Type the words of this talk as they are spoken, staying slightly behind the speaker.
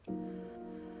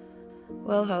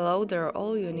Well, hello there,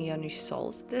 all you neonish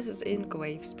souls. This is Inka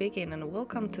Wave speaking, and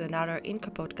welcome to another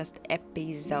Inka Podcast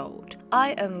episode.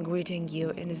 I am greeting you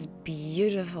in this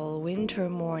beautiful winter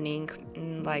morning,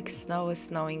 like snow is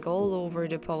snowing all over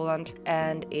the Poland,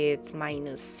 and it's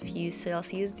minus few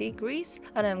Celsius degrees.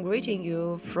 And I'm greeting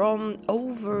you from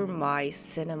over my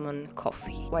cinnamon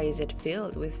coffee. Why is it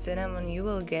filled with cinnamon? You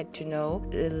will get to know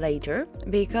later,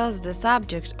 because the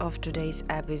subject of today's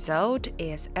episode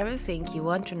is everything you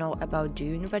want to know about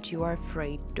Dune, but you are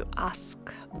afraid to ask.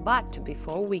 But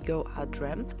before we go out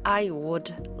there, I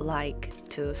would like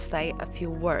to say a few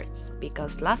words,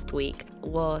 because last week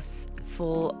was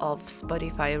full of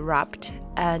Spotify Wrapped,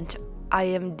 and I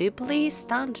am deeply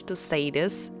stunned to say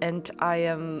this, and I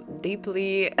am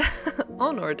deeply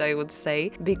honored, I would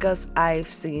say, because I've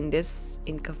seen this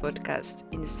Inka podcast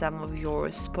in some of your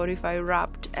Spotify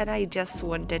Wrapped, and I just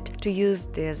wanted to use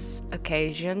this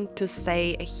occasion to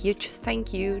say a huge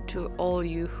thank you to all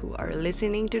you who are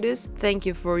listening to this. Thank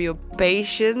you for your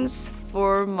patience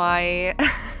for my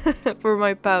for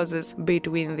my pauses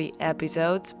between the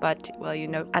episodes, but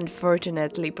well,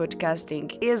 unfortunately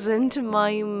podcasting isn't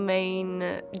my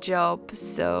main job,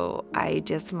 so I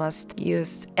just must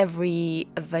use every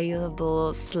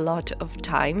available slot of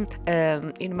time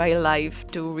in my life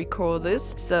to record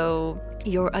this. So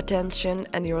your attention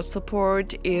and your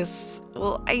support is,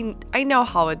 well, I know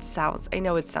how it sounds. I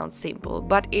know it sounds simple,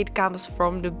 but it comes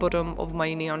from the bottom of my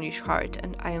neonish heart,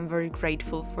 and I am very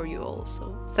grateful for you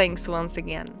also. Thanks once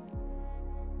again.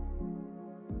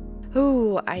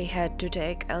 I had to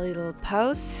take a little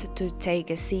pause to take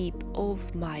a sip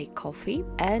of my coffee,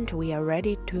 and we are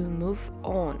ready to move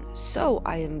on. So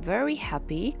I am very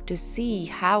happy to see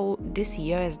how this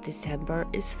year's December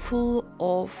is full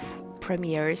of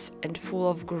premieres and full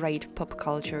of great pop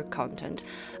culture content,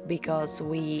 because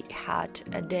we had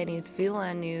a Denis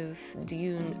Villeneuve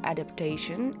Dune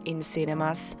adaptation in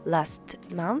cinemas last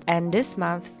month, and this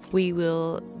month we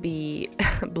will be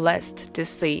blessed to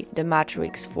see The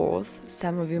Matrix 4th.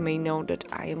 Some of you may know that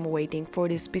I am waiting for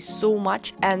this piece so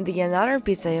much, and the another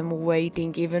piece I am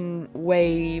waiting even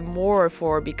way more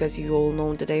for, because you all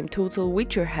know that I am total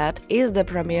Witcher head, is the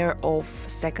premiere of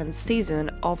second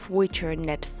season of Witcher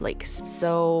Netflix.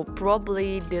 So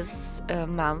probably this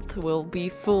month will be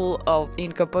full of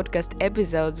Inka podcast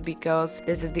episodes, because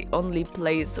this is the only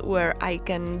place where I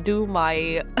can do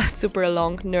my super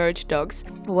long nerd talks.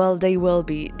 Well, they will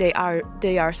be. They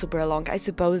are super long. I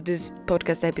suppose this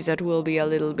podcast episode will be a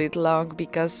little bit long,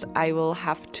 because I will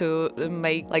have to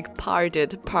make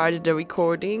parted the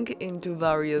recording into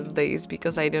various days,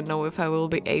 because I don't know if I will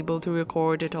be able to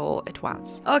record it all at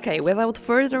once. Okay, without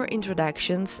further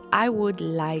introductions, I would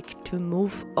like to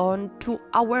move on to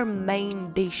our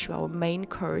main dish, our main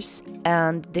course,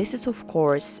 and this is of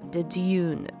course the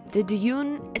Dune. The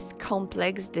Dune is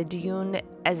complex. The Dune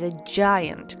as a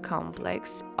giant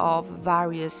complex of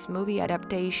various movie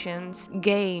adaptations,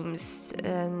 games,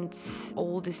 and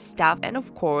all this stuff. And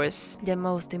of course, the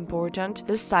most important,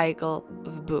 the cycle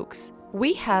of books.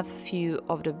 We have few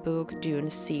of the book Dune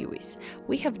series.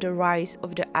 We have the Rise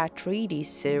of the Atreides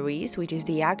series, which is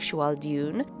the actual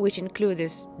Dune, which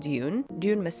includes Dune,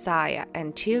 Dune Messiah,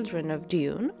 and Children of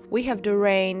Dune. We have the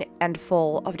Reign and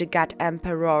Fall of the God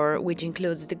Emperor, which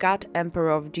includes the God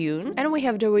Emperor of Dune. And we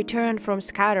have the Return from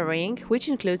Scattering, which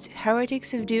includes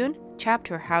Heretics of Dune,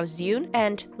 Chapter House Dune,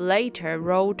 and later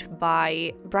wrote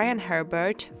by Brian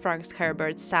Herbert, Frank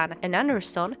Herbert's son, and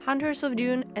Anderson, Hunters of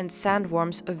Dune and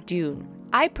Sandworms of Dune.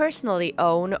 I personally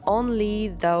own only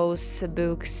those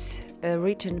books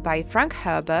written by Frank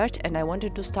Herbert, and I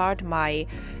wanted to start my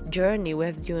journey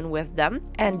with Dune with them.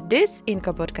 And this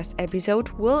Inka podcast episode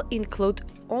will include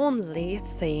only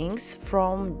things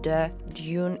from the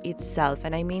Dune itself,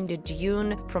 and I mean the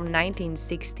Dune from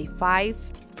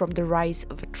 1965, from the Rise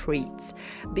of Atreides,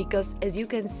 because as you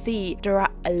can see, there are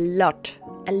a lot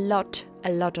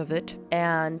of it,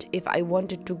 and if I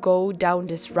wanted to go down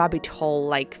this rabbit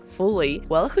hole fully,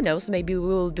 well, who knows, maybe we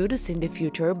will do this in the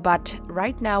future, but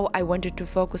right now I wanted to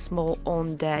focus more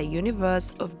on the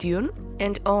universe of Dune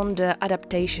and on the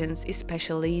adaptations,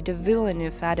 especially the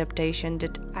Villeneuve adaptation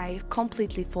that I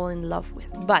completely fall in love with.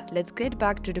 But let's get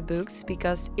back to the books,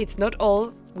 because it's not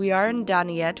all. We aren't done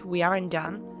yet. We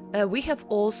have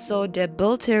also the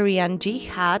Beltarian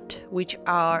Jihad, which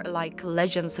are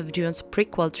Legends of Dune's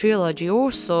prequel trilogy,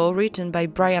 also written by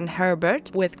Brian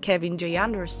Herbert with Kevin J.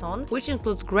 Anderson, which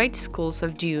includes Great Schools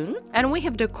of Dune. And we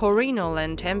have the Corrinal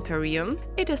and Imperium.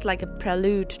 It is like a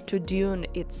prelude to Dune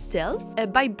itself,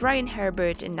 by Brian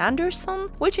Herbert and Anderson,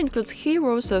 which includes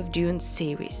Heroes of Dune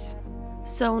series.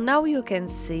 So now you can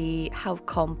see how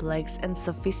complex and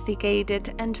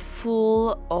sophisticated and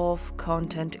full of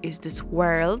content is this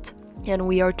world. And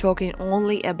we are talking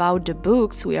only about the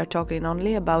books,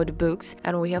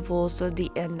 and we have also the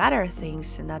another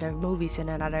things, another movies and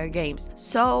another games.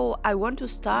 So I want to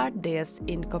start this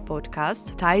Inco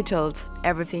podcast titled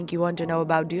Everything You Want to Know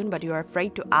About Dune But You Are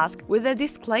Afraid to Ask, with a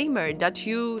disclaimer that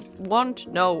you won't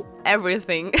know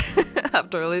everything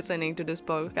after listening to this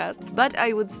podcast. But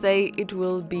I would say it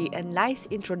will be a nice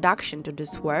introduction to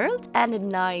this world and a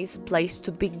nice place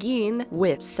to begin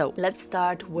with. So let's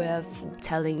start with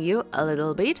telling you a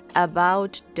little bit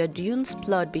about the Dune's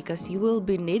plot, because you will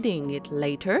be needing it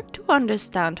later to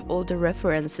understand all the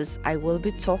references I will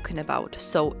be talking about.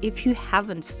 So if you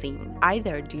haven't seen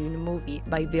either Dune movie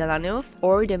by Villeneuve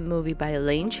or the movie by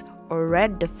Lynch, or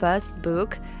read the first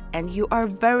book, and you are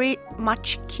very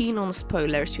much keen on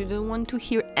spoilers, you don't want to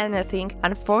hear anything,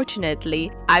 unfortunately,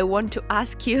 I want to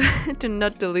ask you to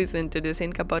not to listen to this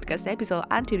Inca podcast episode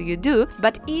until you do.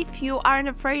 But if you aren't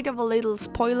afraid of a little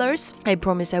spoilers, I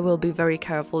promise I will be very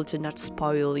careful to not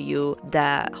spoil you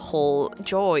the whole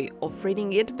joy of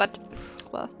reading it. But,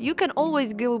 well, you can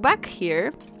always go back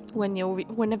here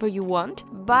whenever you want.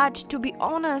 But to be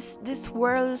honest, this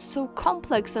world is so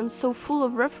complex and so full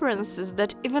of references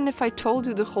that even if I told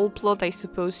you the whole plot, I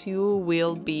suppose you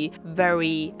will be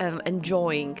very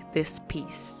enjoying this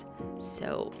piece.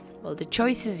 So, well, the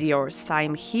choice is yours.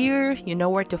 I'm here, you know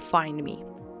where to find me.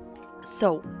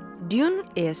 So, Dune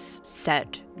is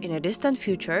set in a distant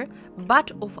future,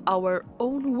 but of our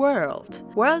own world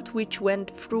which went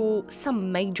through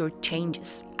some major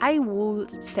changes. I will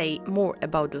say more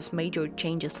about those major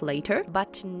changes later,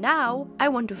 but now I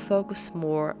want to focus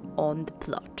more on the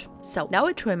plot. So now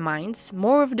it reminds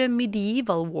more of the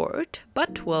medieval world,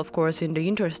 but well, of course, in the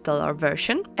interstellar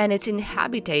version, and it's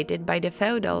inhabited by the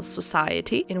feudal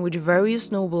society in which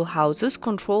various noble houses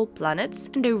control planets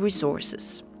and their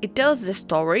resources. It tells the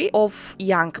story of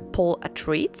young Paul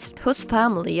Atreides, whose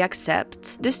family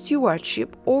accepts the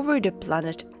stewardship over the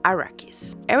planet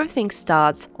Arrakis. Everything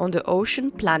starts on the ocean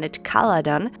planet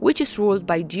Caladan, which is ruled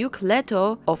by Duke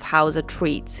Leto of House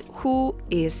Atreides, who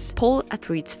is Paul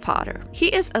Atreides' father. He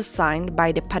is assigned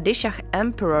by the Padishah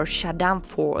Emperor Shaddam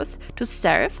IV to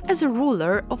serve as a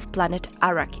ruler of planet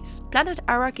Arrakis. Planet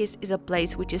Arrakis is a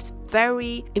place which is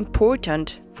very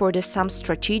important for some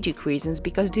strategic reasons,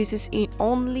 because this is the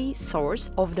only source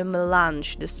of the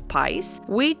melange, the spice,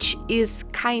 which is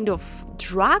kind of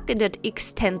drug that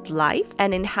extends life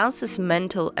and enhances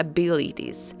mental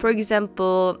abilities. For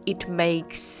example, it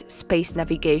makes space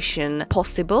navigation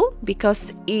possible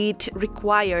because it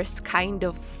requires kind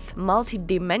of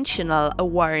multi-dimensional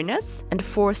awareness and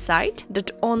foresight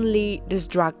that only this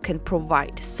drug can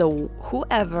provide. So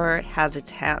whoever has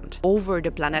its hand over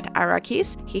the planet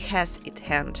Arrakis, he has its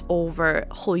hand over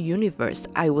whole universe,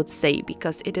 I would say,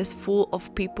 because it is full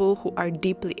of people who are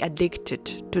deeply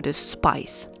addicted to the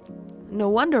spice. No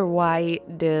wonder why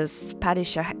this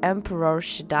Padishah Emperor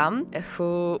Shaddam,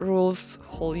 who rules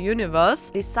whole universe,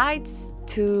 decides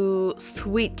to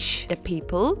switch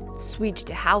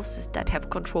the houses that have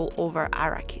control over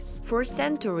Arrakis. For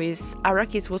centuries,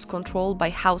 Arrakis was controlled by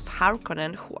House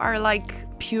Harkonnen, who are like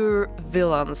pure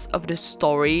villains of the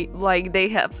story. Like they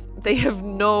have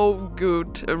no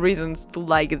good reasons to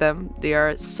like them. They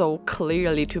are so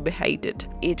clearly to be hated.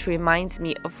 It reminds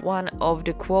me of one of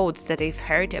the quotes that I've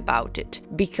heard about it,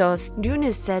 because Dune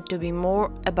is said to be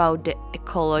more about the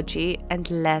ecology and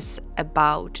less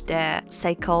about the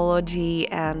psychology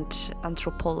and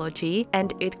anthropology,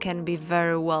 and it can be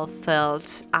very well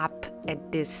felt up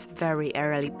at this very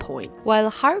early point.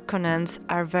 While Harkonnens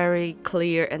are very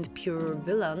clear and pure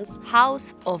villains,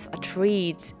 House of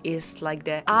Atreides is like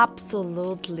the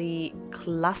absolutely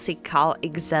classical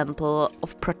example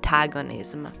of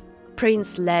protagonism.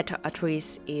 Prince Leto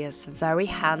Atreides is very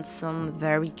handsome,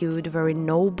 very good, very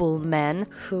noble man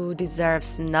who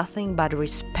deserves nothing but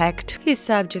respect. His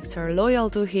subjects are loyal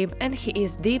to him and he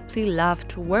is deeply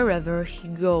loved wherever he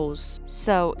goes.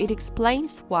 So it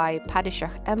explains why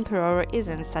Padishah Emperor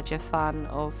isn't such a fan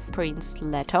of Prince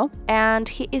Leto, and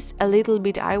he is a little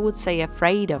bit, I would say,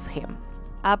 afraid of him.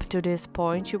 Up to this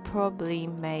point, you probably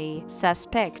may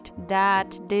suspect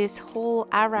that this whole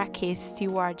Arrakis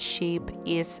stewardship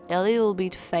is a little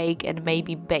bit fake and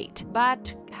maybe bait.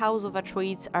 But House of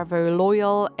Atreides are very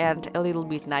loyal and a little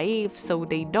bit naive, so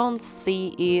they don't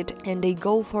see it and they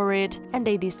go for it and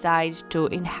they decide to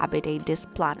inhabit this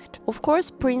planet. Of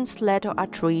course, Prince Leto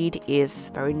Atreides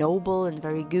is very noble and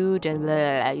very good and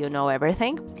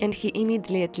everything. And he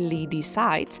immediately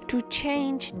decides to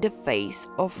change the face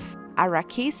of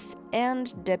Arrakis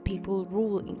and the people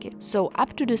ruling it. So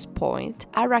up to this point,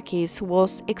 Arrakis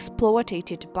was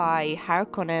exploited by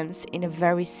Harkonnens in a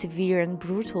very severe and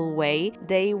brutal way.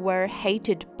 They were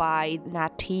hated by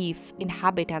native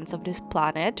inhabitants of this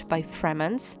planet, by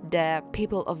Fremens, the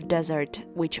people of desert,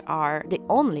 which are the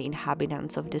only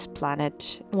inhabitants of this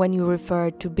planet, when you refer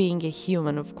to being a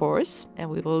human, of course, and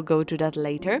we will go to that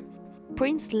later.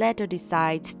 Prince Leto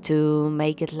decides to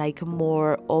make it like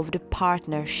more of the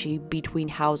partnership between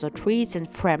House Atreides and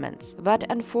Fremens. But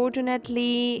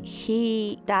unfortunately,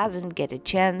 he doesn't get a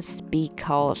chance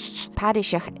because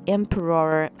Padishah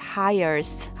Emperor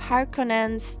hires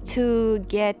Harkonnens to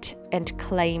get and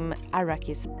claim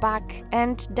Arrakis back,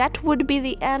 and that would be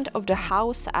the end of the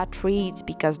House Atreides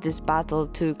because this battle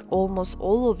took almost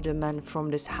all of the men from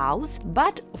this house.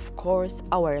 But of course,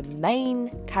 our main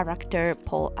character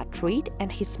Paul Atreides and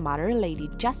his mother Lady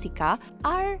Jessica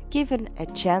are given a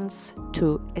chance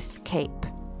to escape.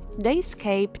 They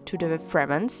escape to the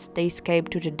Fremens, they escape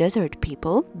to the desert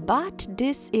people, but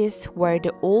this is where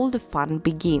all the fun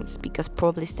begins, because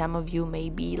probably some of you may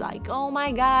be like, oh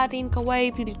my god, Inca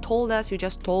Wave, you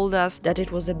just told us that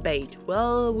it was a bait.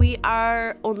 Well, we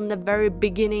are on the very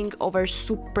beginning of a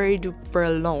super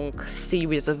duper long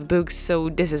series of books, so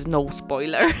this is no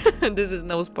spoiler. This is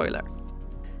no spoiler.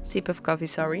 Sip of coffee,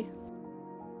 sorry.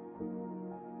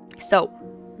 So,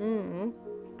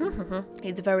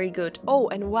 it's very good. Oh,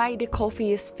 and why the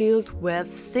coffee is filled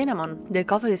with cinnamon? The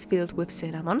coffee is filled with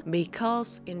cinnamon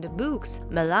because in the books,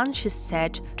 melange is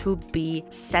said to be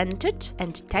scented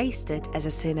and tasted as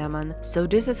a cinnamon. So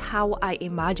this is how I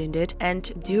imagined it,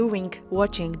 and during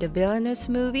watching the Villeneuve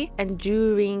movie and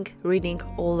during reading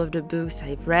all of the books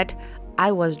I've read,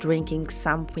 I was drinking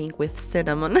something with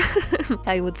cinnamon.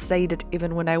 I would say that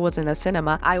even when I was in a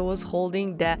cinema, I was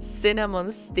holding the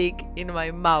cinnamon stick in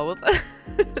my mouth.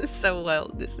 So well,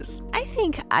 I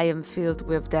think I am filled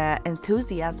with the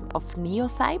enthusiasm of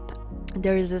Neotype.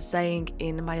 There is a saying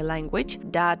in my language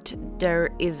that there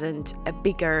isn't a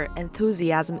bigger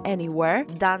enthusiasm anywhere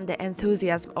than the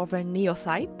enthusiasm of a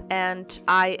Neotype, and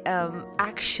I am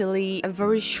actually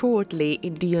very shortly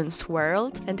in Dune's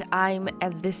world, and I'm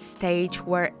at this stage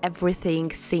where everything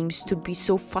seems to be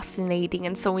so fascinating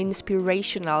and so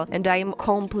inspirational, and I am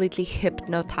completely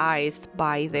hypnotized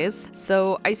by this.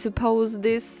 So I suppose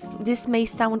this may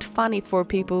sound funny for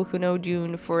people who know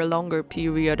Dune for a longer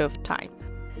period of time.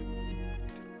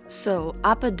 So,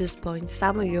 up at this point,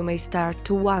 some of you may start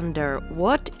to wonder,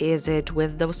 what is it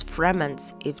with those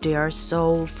Fremens? If they are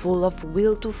so full of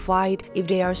will to fight, if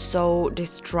they are so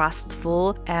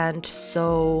distrustful and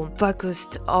so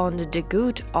focused on the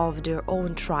good of their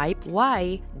own tribe,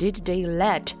 why did they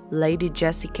let Lady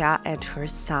Jessica and her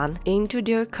son into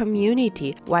their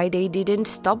community? Why they didn't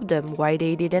stop them? Why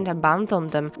they didn't abandon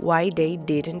them? Why they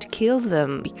didn't kill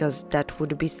them? Because that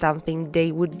would be something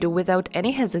they would do without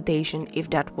any hesitation if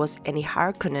that was any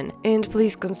Harkonnen. And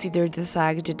please consider the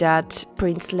fact that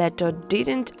Prince Leto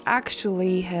didn't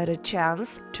actually had a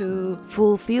chance to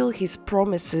fulfill his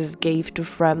promises gave to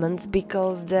Fremens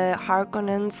because the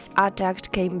Harkonnens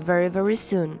attack came very very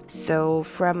soon. So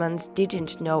Fremens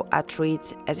didn't know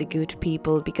Atreides as a good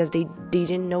people because they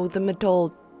didn't know them at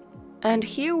all. And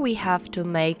here we have to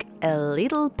make a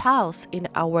little pause in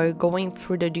our going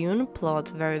through the Dune plot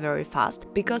very very fast,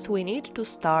 because we need to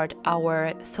start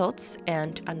our thoughts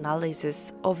and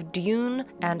analysis of Dune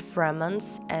and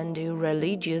Fremens and the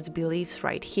religious beliefs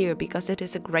right here, because it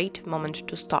is a great moment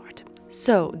to start.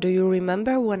 So, do you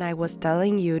remember when I was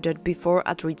telling you that before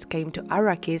Atreides came to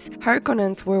Arrakis,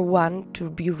 Harkonnens were one to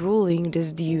be ruling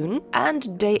this Dune, and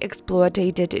they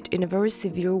exploited it in a very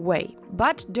severe way.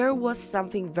 But there was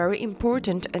something very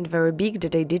important and very big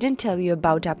that I didn't tell you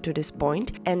about up to this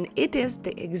point, and it is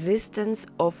the existence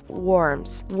of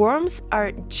worms. Worms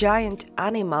are giant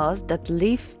animals that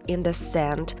live in the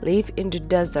sand, live in the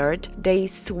desert. They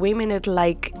swim in it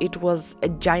like it was a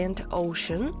giant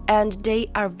ocean, and they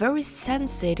are very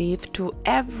sensitive to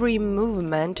every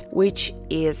movement which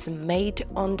is made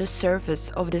on the surface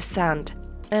of the sand.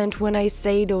 And when I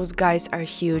say those guys are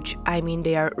huge, I mean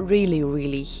they are really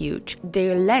really huge.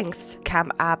 Their length come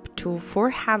up to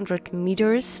 400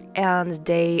 meters and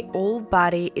their whole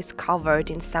body is covered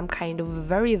in some kind of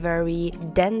very very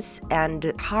dense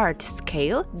and hard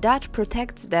scale that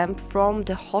protects them from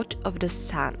the hot of the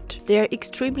sand. They are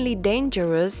extremely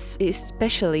dangerous,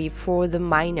 especially for the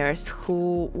miners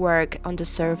who work on the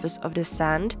surface of the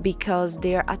sand, because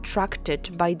they are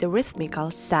attracted by the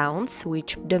rhythmical sounds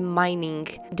which the mining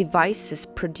devices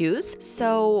produce.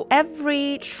 So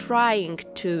every trying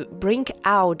to bring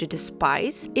out the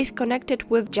spice is connected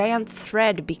with giant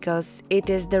thread because it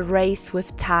is the race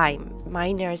with time.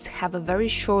 Miners have a very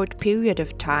short period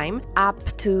of time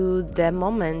up to the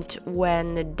moment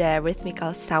when the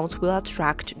rhythmical sounds will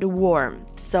attract the worm.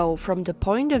 So from the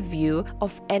point of view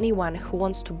of anyone who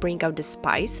wants to bring out the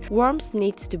spice, worms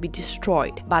need to be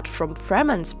destroyed. But from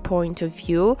Fremen's point of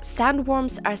view,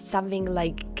 sandworms are something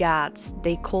like gods.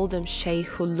 They call them Shai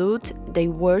Hulud, they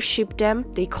worship them,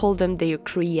 they call them their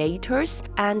creators,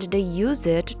 and they use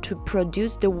it to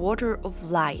produce the water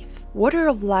of life. Water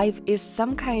of life is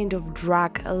some kind of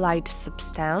drug-like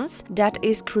substance that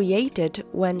is created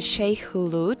when Shai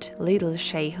Hulud, little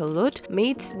Shai Hulud,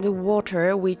 meets the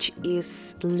water which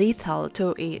is lethal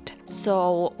to it.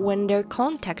 So when their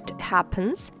contact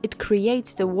happens, it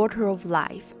creates the water of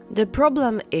life. The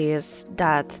problem is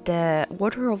that the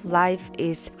water of life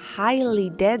is highly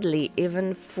deadly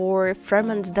even for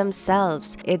Fremens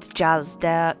themselves. It's just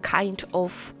the kind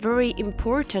of very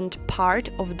important part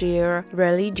of their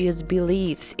religious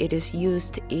beliefs. It is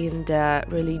used in the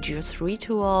religious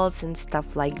rituals and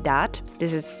stuff like that.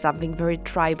 This is something very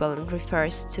tribal and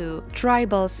refers to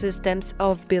tribal systems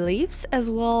of beliefs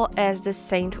as well as the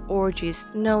saint orgies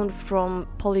known from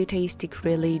polytheistic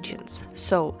religions.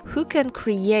 So, who can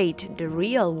create the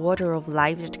real water of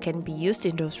life that can be used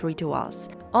in those rituals?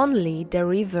 Only the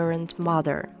Reverend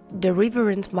Mother. The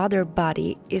Reverend Mother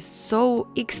body is so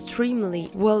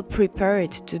extremely well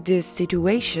prepared to this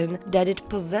situation that it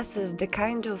possesses the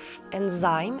kind of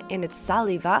enzyme in its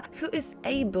saliva who is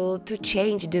able to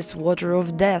change this water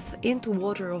of death into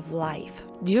water of life.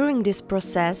 During this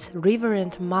process,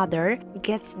 Reverend Mother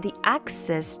gets the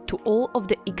access to all of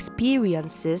the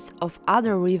experiences of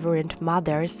other Reverend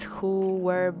Mothers who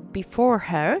were before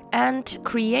her and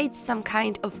creates some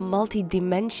kind of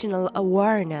multidimensional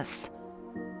awareness.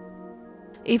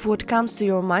 If what comes to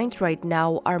your mind right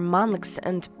now are monks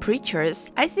and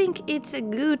preachers, I think it's a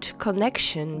good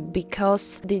connection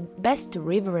because the best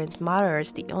Reverend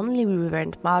Mothers, the only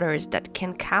Reverend Mothers that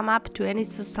can come up to any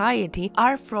society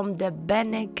are from the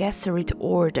Bene Gesserit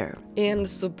order. And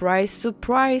surprise,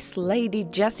 surprise, Lady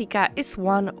Jessica is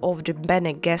one of the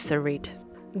Bene Gesserit.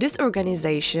 This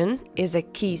organization is a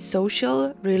key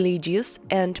social, religious,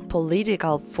 and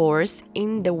political force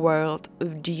in the world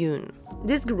of Dune.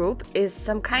 This group is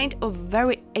some kind of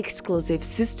very exclusive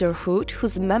sisterhood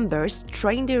whose members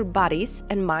train their bodies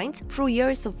and minds through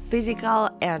years of physical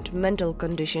and mental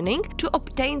conditioning to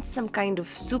obtain some kind of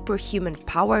superhuman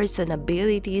powers and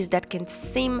abilities that can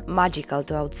seem magical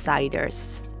to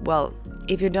outsiders. Well,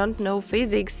 if you don't know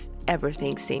physics,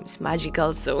 everything seems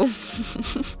magical, so...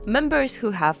 Members who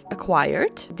have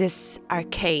acquired these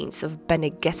arcanes of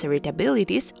Bene Gesserit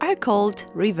abilities are called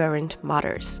Reverend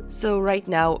Mothers. So right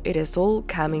now it is all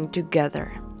coming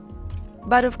together.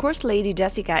 But of course Lady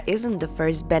Jessica isn't the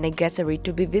first Bene Gesserit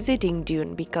to be visiting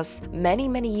Dune, because many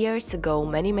years ago,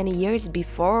 many years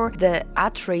before the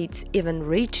Atreides even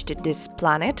reached this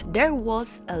planet, there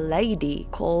was a lady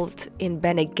called in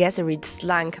Bene Gesserit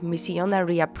slang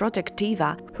Missionaria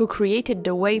Protectiva who created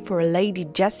the way for Lady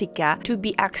Jessica to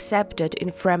be accepted in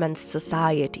Fremen's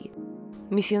society.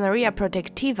 Missionaria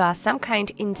Protectiva some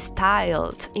kind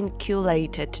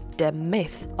inculcated the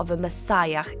myth of a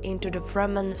messiah into the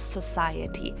Fremen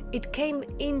society. It came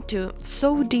into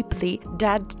so deeply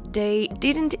that they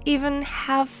didn't even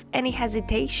have any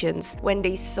hesitations when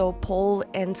they saw Paul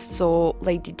and saw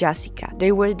Lady Jessica.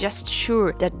 They were just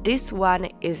sure that this one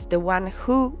is the one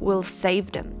who will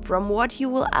save them. From what you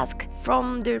will ask?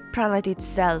 From the planet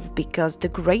itself, because the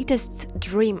greatest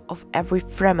dream of every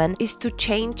Fremen is to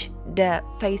change the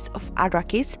face of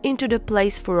Arrakis into the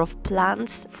place full of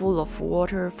plants, full of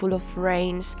water, full of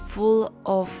rains, full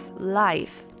of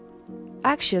life.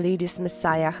 Actually, this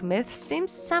Messiah myth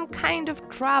seems some kind of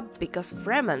trap because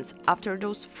Fremens, after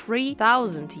those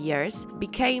 3,000 years,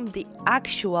 became the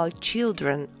actual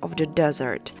children of the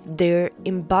desert, their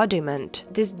embodiment.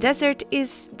 This desert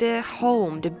is the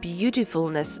home, the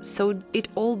beautifulness, so it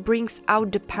all brings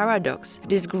out the paradox.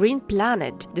 This green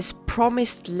planet, this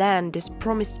promised land, this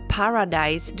promised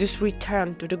paradise, this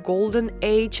return to the golden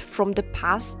age from the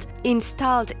past,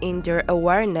 installed in their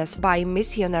awareness by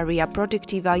Missionaria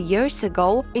Protectiva years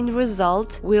ago, in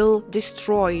result will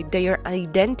destroy their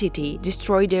identity,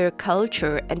 destroy their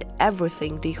culture and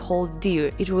everything they hold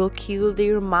dear. It will kill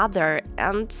their mother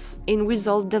and in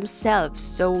result themselves,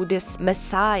 so this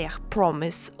Messiah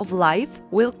promise of life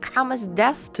will come as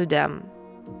death to them.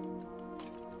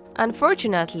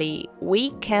 Unfortunately,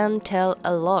 we can tell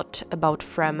a lot about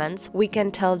Fremens. We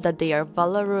can tell that they are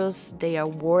valorous, they are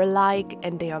warlike,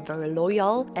 and they are very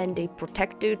loyal, and they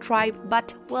protect their tribe,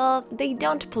 but, well, they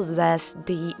don't possess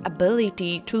the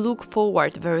ability to look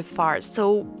forward very far.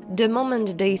 So, the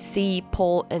moment they see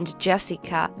Paul and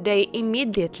Jessica, they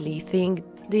immediately think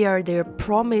they are their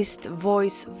promised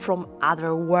voice from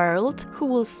other world who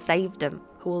will save them,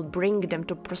 who will bring them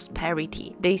to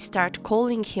prosperity. They start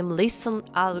calling him Lisan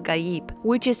al-Gaib,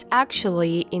 which is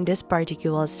actually, in this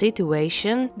particular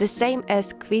situation, the same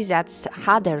as Kwisatz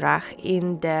Haderach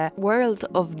in the world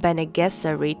of Bene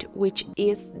Gesserit, which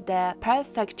is the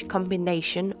perfect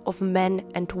combination of man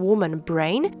and woman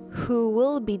brain, who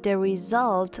will be the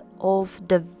result of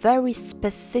the very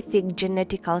specific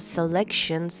genetical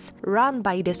selections run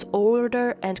by this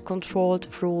order and controlled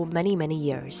through many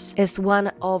years. As one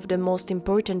of the most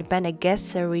important Bene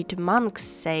Gesserit monks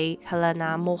say,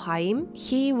 Helena Mohaim,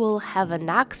 he will have an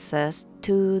access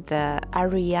to the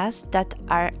areas that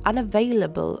are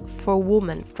unavailable for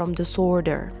women from this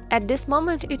order. At this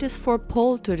moment, it is for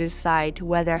Paul to decide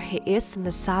whether he is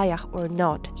Messiah or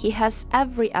not. He has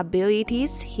every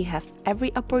abilities, he has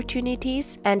every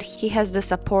opportunities, and he has the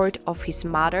support of his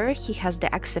mother, he has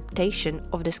the acceptation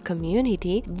of this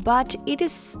community, but it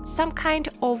is some kind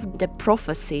of the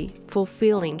prophecy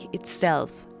fulfilling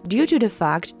itself. Due to the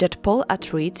fact that Paul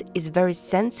Atreides is very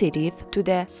sensitive to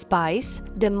the spice,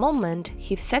 the moment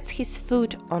he sets his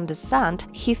foot on the sand,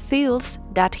 he feels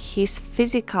that his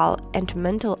physical and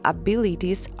mental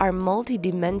abilities are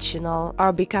multidimensional,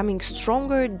 are becoming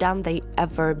stronger than they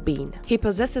ever been. He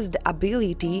possesses the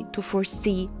ability to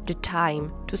foresee the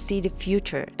time, to see the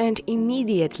future, and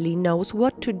immediately knows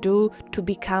what to do to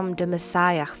become the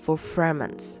Messiah for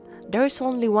Fremens. There is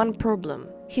only one problem.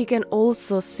 He can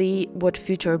also see what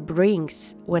future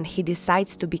brings when he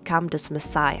decides to become this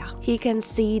Messiah. He can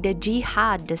see the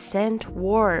jihad, the sand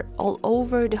war all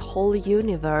over the whole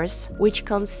universe, which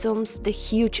consumes the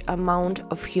huge amount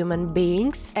of human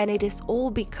beings, and it is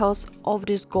all because of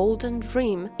this golden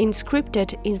dream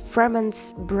inscripted in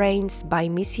Fremen's brains by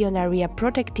Missionaria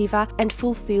Protectiva and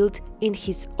fulfilled in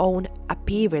his own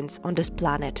appearance on this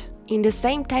planet. In the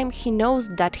same time, he knows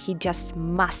that he just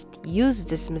must use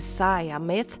this Messiah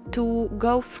myth to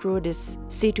go through this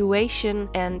situation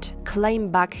and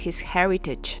claim back his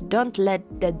heritage. Don't let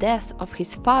the death of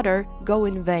his father go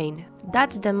in vain.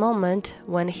 That's the moment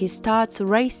when he starts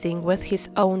racing with his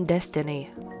own destiny.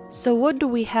 So what do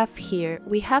we have here?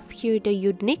 We have here the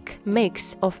unique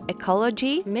mix of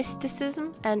ecology,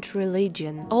 mysticism and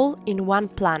religion, all in one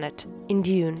planet, in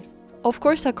Dune. Of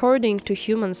course, according to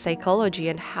human psychology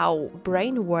and how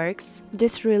brain works,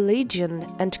 this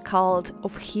religion and cult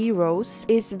of heroes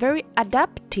is very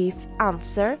adaptive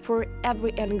answer for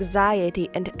every anxiety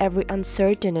and every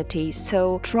uncertainty.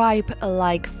 So tribe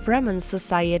like Fremen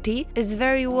society is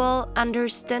very well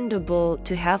understandable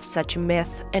to have such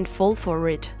myth and fall for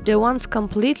it. The ones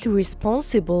completely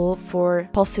responsible for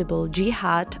possible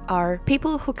jihad are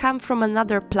people who come from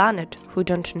another planet, who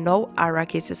don't know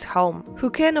Arrakis is home, who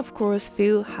can of course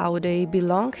feel how they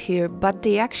belong here, but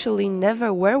they actually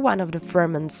never were one of the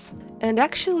Fremens. And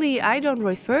actually, I don't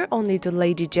refer only to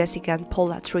Lady Jessica and Paul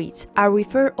Atreides. I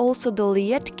refer also to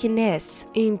Liet Kynes,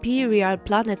 imperial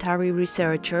planetary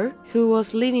researcher who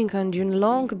was living on Dune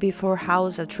long before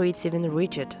House Atreides even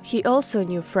reached it. He also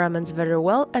knew Fremens very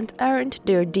well and earned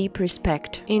their deep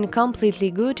respect. In completely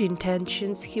good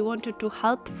intentions, he wanted to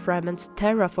help Fremens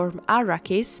terraform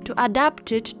Arrakis to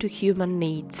adapt it to human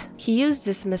needs. He used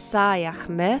this Messiah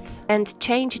myth and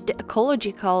changed the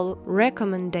ecological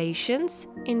recommendations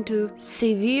into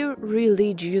severe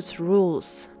religious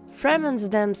rules. Fremens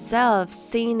themselves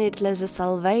seen it as a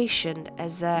salvation,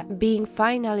 as a being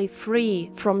finally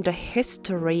free from the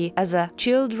history, as a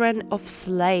children of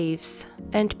slaves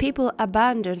and people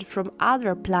abandoned from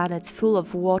other planets full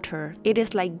of water. It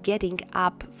is like getting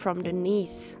up from the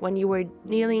knees when you were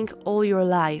kneeling all your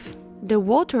life. The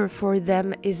water for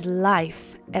them is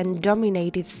life and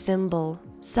dominative symbol.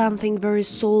 Something very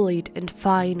solid and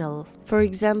final. For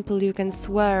example, you can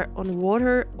swear on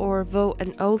water or vow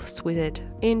an oath with it.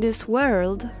 In this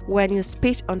world, when you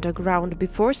spit on the ground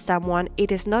before someone,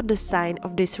 it is not the sign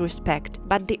of disrespect,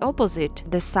 but the opposite,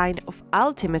 the sign of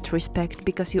ultimate respect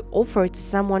because you offered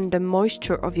someone the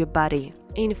moisture of your body.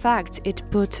 In fact, it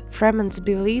put Fremen's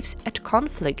beliefs at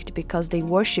conflict because they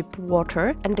worship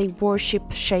water and they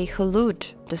worship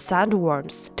Shai-Hulud, the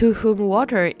sandworms, to whom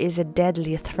water is a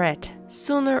deadly threat.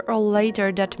 Sooner or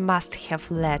later that must have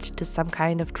led to some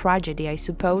kind of tragedy, I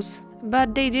suppose.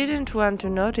 But they didn't want to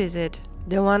notice it.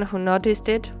 The one who noticed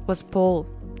it was Paul,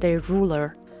 their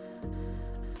ruler.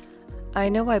 I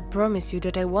know I promise you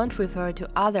that I won't refer to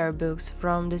other books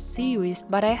from the series,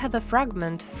 but I have a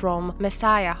fragment from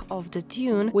Messiah of the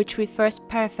Dune which refers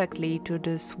perfectly to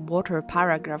this water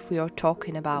paragraph we are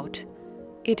talking about.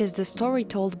 It is the story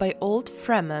told by old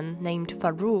Fremen named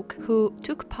Farouk, who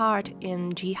took part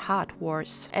in jihad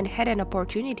wars and had an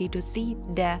opportunity to see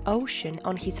the ocean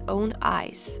on his own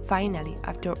eyes, finally,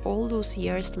 after all those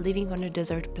years living on a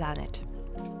desert planet.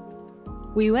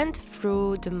 We went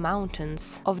through the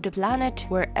mountains of the planet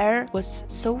where air was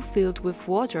so filled with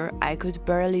water I could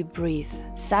barely breathe.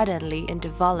 Suddenly, in the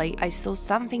valley, I saw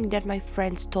something that my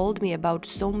friends told me about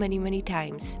so many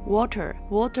times. Water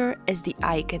as the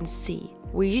eye can see.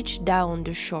 We reached down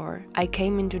the shore. I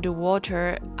came into the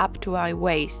water up to my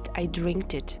waist. I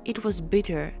drank it. It was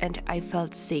bitter and I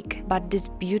felt sick. But this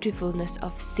beautifulness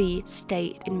of sea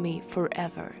stayed in me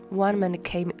forever. One man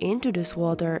came into this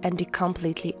water and the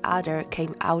completely other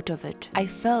came out of it. I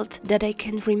felt that I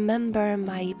can remember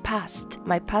my past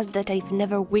that I've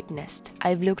never witnessed.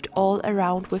 I've looked all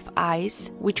around with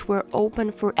eyes which were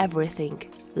open for everything.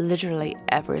 Literally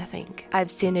everything. I've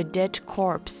seen a dead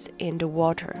corpse in the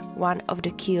water, one of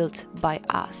the killed by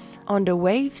us. On the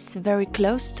waves very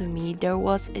close to me there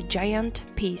was a giant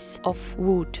piece of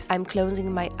wood. I'm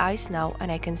closing my eyes now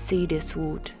and I can see this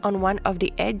wood. On one of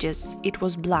the edges it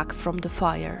was black from the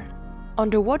fire. On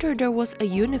the water there was a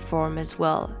uniform as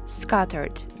well,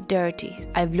 scattered, dirty.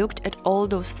 I've looked at all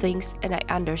those things and I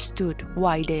understood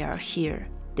why they are here.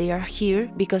 They are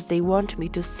here because they want me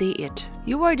to see it.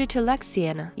 You are the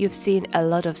Telexian. You've seen a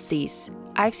lot of seas.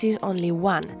 I've seen only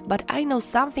one, but I know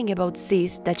something about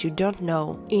seas that you don't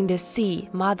know. In the sea,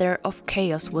 Mother of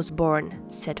Chaos was born,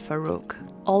 said Farouk.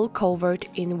 All covered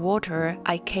in water,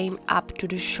 I came up to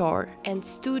the shore and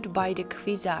stood by the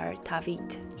Khwizar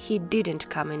Tawit. He didn't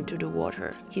come into the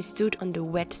water. He stood on the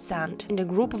wet sand, and a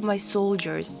group of my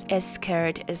soldiers as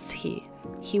scared as he.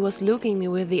 He was looking me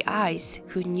with the eyes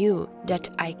who knew that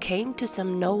I came to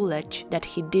some knowledge that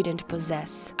he didn't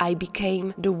possess. I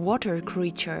became the water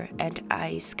creature and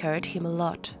I scared him a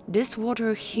lot. This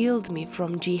water healed me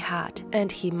from jihad,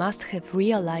 and he must have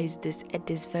realized this at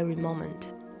this very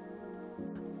moment.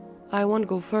 I won't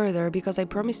go further because I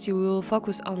promised you we will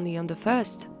focus only on the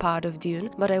first part of Dune,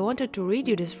 but I wanted to read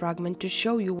you this fragment to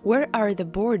show you where are the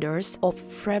borders of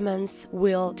Fremen's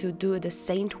will to do the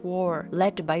Saint War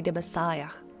led by the Messiah.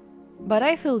 But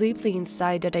I feel deeply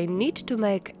inside that I need to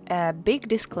make a big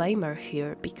disclaimer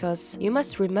here, because you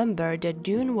must remember that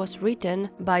Dune was written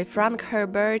by Frank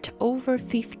Herbert over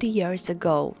 50 years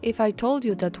ago. If I told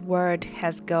you that word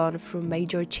has gone through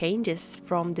major changes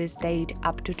from this date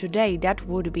up to today, that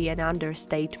would be an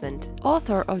understatement.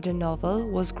 Author of the novel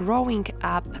was growing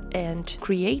up and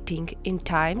creating in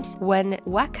times when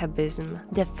Wahhabism,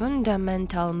 the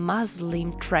fundamental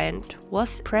Muslim trend,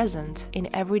 was present in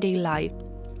everyday life.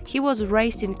 He was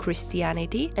raised in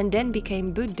Christianity and then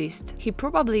became Buddhist. He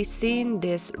probably seen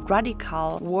this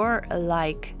radical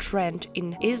war-like trend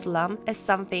in Islam as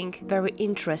something very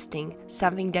interesting,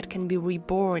 something that can be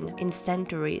reborn in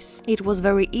centuries. It was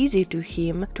very easy to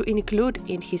him to include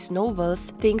in his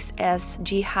novels things as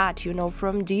jihad,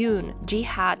 from Dune.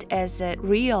 Jihad as a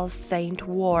real saint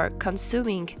war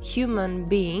consuming human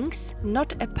beings,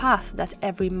 not a path that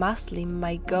every Muslim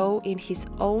might go in his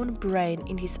own brain,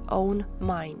 in his own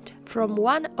mind. From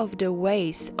one of the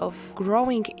ways of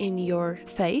growing in your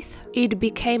faith, it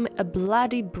became a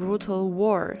bloody, brutal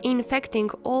war, infecting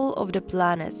all of the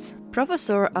planets.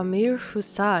 Professor Amir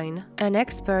Hussain, an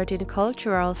expert in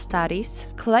cultural studies,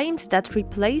 claims that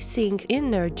replacing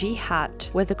inner jihad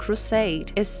with a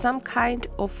crusade is some kind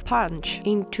of punch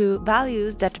into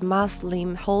values that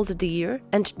Muslims hold dear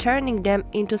and turning them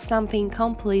into something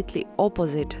completely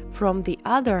opposite. From the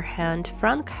other hand,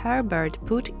 Frank Herbert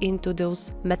put into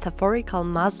those metaphorical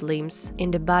Muslims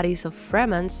in the bodies of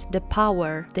Fremens the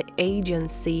power, the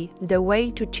agency, the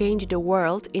way to change the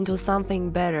world into something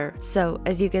better. So,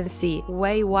 as you can see,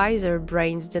 way wiser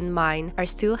brains than mine are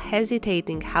still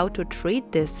hesitating how to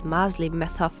treat this Muslim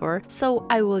metaphor, so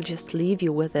I will just leave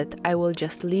you with it. I will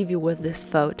just leave you with this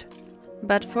thought.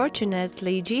 But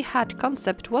fortunately, jihad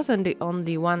concept wasn't the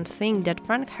only one thing that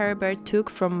Frank Herbert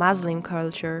took from Muslim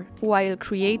culture. While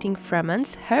creating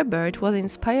Fremens, Herbert was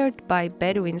inspired by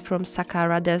Bedouins from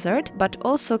Sahara Desert, but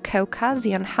also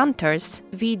Caucasian hunters,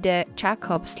 via the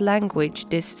Jacob's language,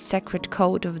 this secret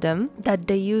code of them, that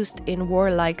they used in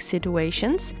warlike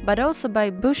situations, but also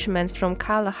by Bushmen from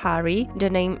Kalahari, the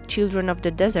name Children of the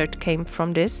Desert came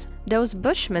from this, Those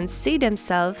Bushmen see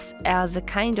themselves as a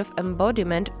kind of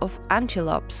embodiment of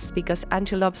antelopes, because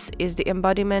antelopes is the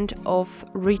embodiment of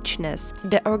richness,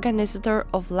 the organizer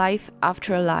of life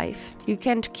after life. You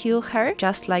can't kill her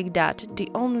just like that. The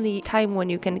only time when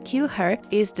you can kill her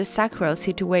is the sacral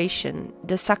situation,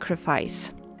 the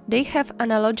sacrifice. They have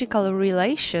analogical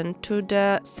relation to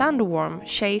the sandworm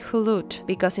Shey Hulud,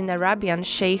 because in Arabian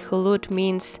Shey Hulud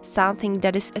means something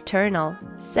that is eternal.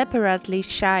 Separately,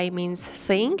 Shai means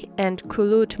thing and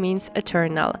Kulud means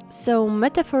eternal. So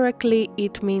metaphorically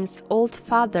it means old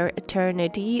father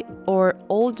eternity or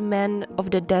old man of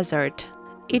the desert.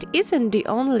 It isn't the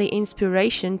only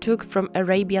inspiration took from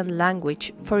Arabian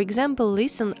language. For example,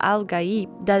 Lisan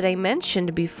al-Gaib that I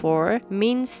mentioned before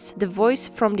means the voice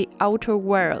from the outer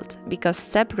world, because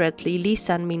separately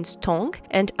Lisan means tongue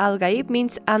and al-Gaib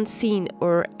means unseen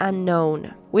or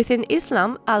unknown. Within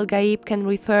Islam, al-Gaib can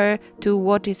refer to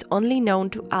what is only known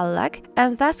to Allah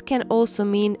and thus can also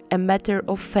mean a matter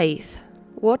of faith.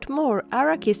 What more,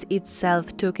 Arrakis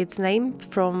itself took its name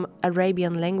from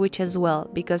Arabian language as well,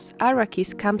 because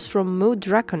Arrakis comes from Mu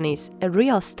Draconis, a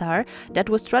real star that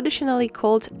was traditionally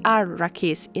called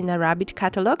Ar-Rakis in Arabic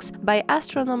catalogs by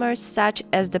astronomers such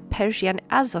as the Persian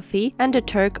Azofi and the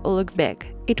Turk Ulugh-Bek.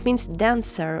 It means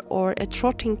dancer or a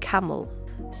trotting camel.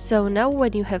 So now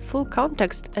when you have full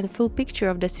context and full picture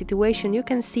of the situation, you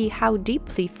can see how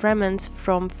deeply fragments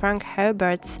from Frank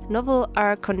Herbert's novel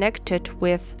are connected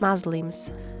with Muslims.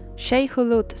 Shey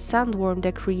Hulud, sandworm,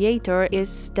 the creator,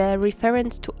 is the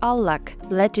reference to Allah.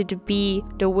 Let it be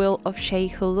the will of Shey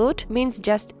Hulud means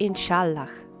just inshallah.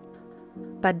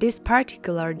 But this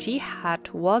particular jihad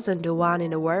wasn't the one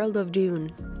in the world of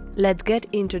Dune. Let's get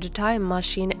into the time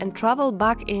machine and travel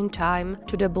back in time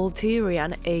to the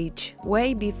Volturian age,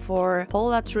 way before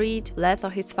Paul Atreides, Leto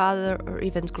his father or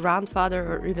even grandfather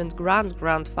or even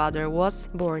grand-grandfather was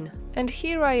born. And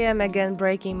here I am again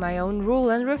breaking my own rule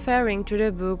and referring to the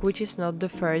book which is not the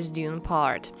first Dune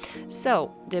part.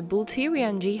 So, the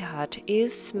Volturian Jihad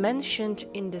is mentioned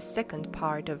in the second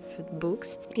part of the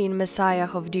books in Messiah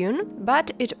of Dune,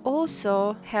 but it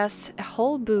also has a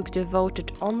whole book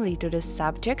devoted only to the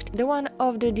subject, the one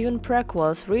of the Dune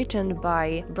prequels written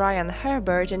by Brian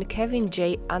Herbert and Kevin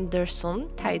J. Anderson,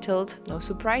 titled, no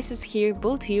surprises here,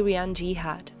 Volturian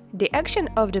Jihad. The action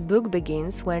of the book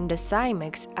begins when the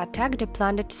Cymex attack the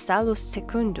planet Salus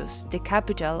Secundus, the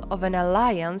capital of an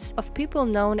alliance of people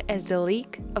known as the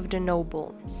League of the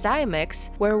Noble.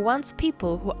 Cymex were once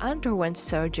people who underwent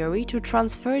surgery to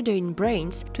transfer their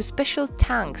brains to special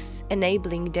tanks,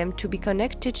 enabling them to be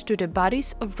connected to the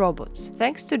bodies of robots.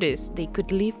 Thanks to this, they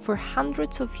could live for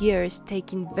hundreds of years,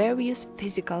 taking various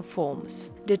physical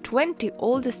forms. The 20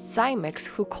 oldest Cymex,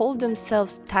 who called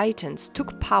themselves Titans,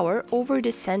 took power over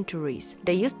the centuries.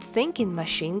 They used thinking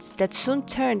machines that soon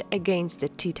turned against the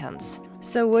Titans.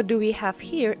 So what do we have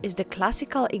here is the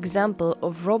classical example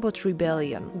of robot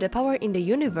rebellion. The power in the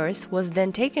universe was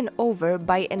then taken over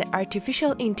by an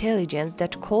artificial intelligence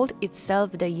that called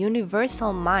itself the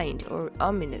Universal Mind or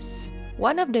Omnis.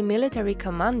 One of the military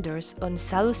commanders on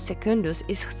Salus Secundus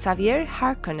is Xavier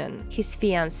Harkonnen. His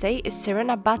fiancée is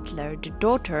Serena Butler, the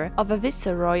daughter of a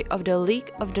viceroy of the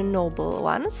League of the Noble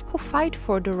Ones who fight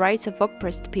for the rights of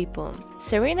oppressed people.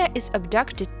 Serena is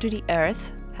abducted to the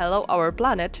Earth, hello our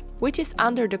planet, which is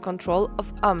under the control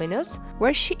of Ominous,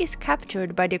 where she is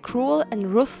captured by the cruel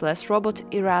and ruthless robot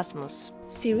Erasmus.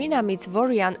 Serena meets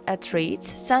Vorian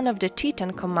Atreides, son of the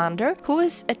Titan commander, who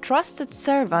is a trusted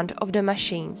servant of the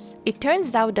machines. It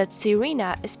turns out that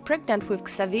Serena is pregnant with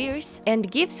Xavier's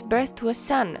and gives birth to a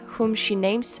son, whom she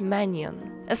names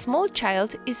Manion. A small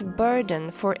child is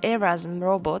burden for Erasm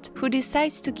robot, who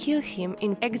decides to kill him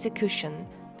in execution.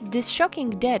 This shocking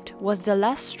death was the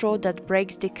last straw that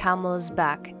breaks the camel's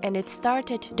back, and it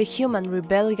started the human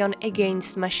rebellion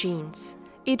against machines.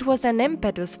 It was an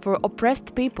impetus for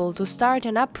oppressed people to start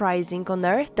an uprising on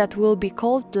Earth that will be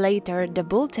called later the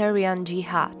Volturian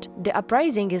Jihad. The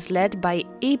uprising is led by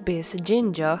Ibis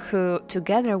Jinjo, who,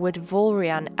 together with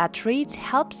Vorian Atreides,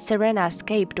 helps Serena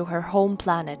escape to her home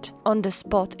planet. On the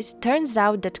spot, it turns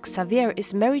out that Xavier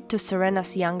is married to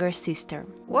Serena's younger sister.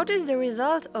 What is the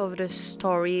result of this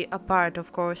story, apart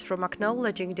of course from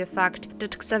acknowledging the fact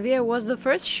that Xavier was the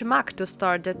first schmuck to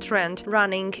start the trend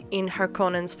running in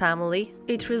Harkonnen's family?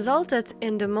 It resulted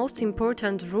in the most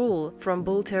important rule from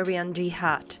Volturian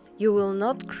Jihad. You will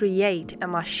not create a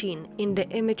machine in the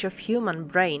image of human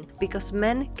brain, because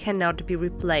men cannot be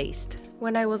replaced.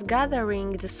 When I was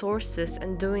gathering the sources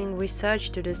and doing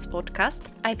research to this podcast,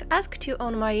 I've asked you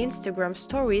on my Instagram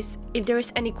stories if there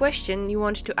is any question you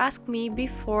want to ask me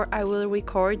before I will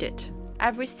record it.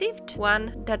 I've received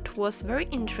one that was very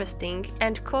interesting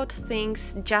and caught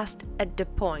things just at the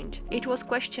point. It was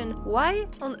question, why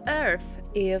on earth,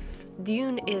 if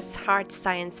Dune is hard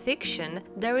science fiction,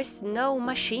 there is no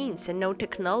machines and no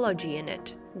technology in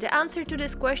it? The answer to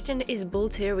this question is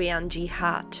Bolterian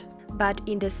Jihad. But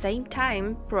in the same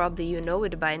time, probably you know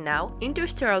it by now,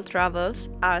 interstellar travels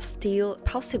are still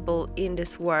possible in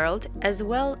this world, as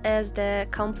well as the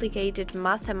complicated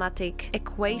mathematic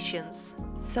equations.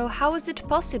 So how is it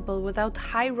possible without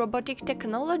high robotic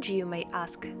technology, you may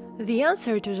ask? The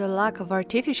answer to the lack of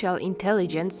artificial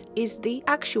intelligence is the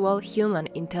actual human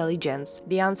intelligence.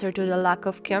 The answer to the lack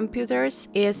of computers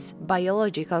is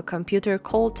biological computer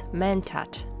called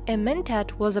Mentat. A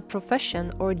mentat was a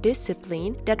profession or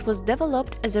discipline that was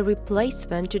developed as a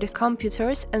replacement to the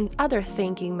computers and other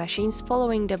thinking machines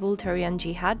following the Bolterian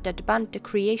Jihad that banned the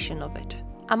creation of it.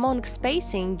 Among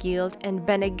Spacing Guild and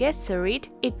Bene Gesserit,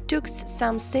 it took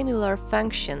some similar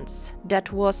functions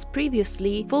that was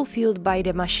previously fulfilled by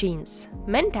the machines.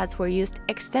 Mentats were used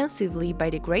extensively by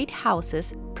the great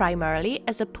houses, primarily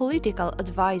as a political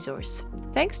advisors.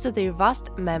 Thanks to their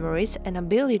vast memories and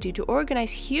ability to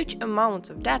organize huge amounts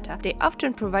of data, they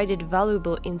often provided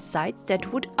valuable insights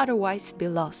that would otherwise be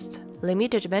lost.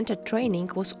 Limited mentat training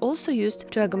was also used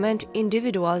to augment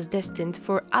individuals destined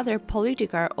for other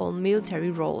political or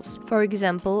military roles. For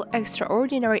example,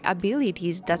 extraordinary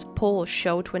abilities that Paul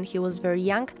showed when he was very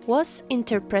young was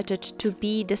interpreted to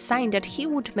be the sign that he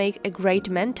would make a great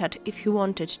mentat if he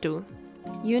wanted to.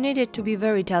 You needed to be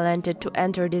very talented to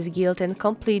enter this guild and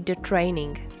complete the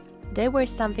training. They were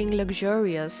something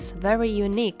luxurious, very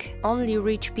unique, only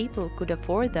rich people could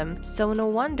afford them, so no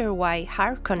wonder why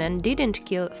Harkonnen didn't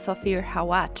kill Thofir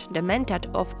Hawat, the mentat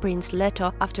of Prince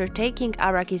Leto, after taking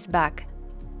Arrakis back.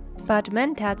 But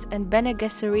mentats and Bene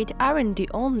Gesserit aren't the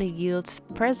only guilds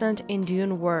present in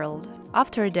Dune world.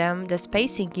 After them, the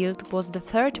Spacing Guild was the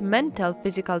third mental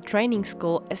physical training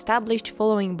school established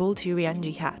following Bolterian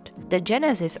Jihad. The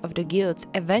genesis of the guild's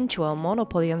eventual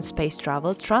monopoly on space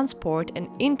travel, transport and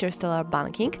interstellar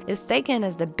banking is taken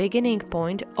as the beginning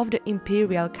point of the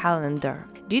imperial calendar.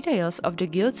 Details of the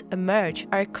guild's emerge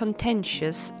are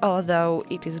contentious, although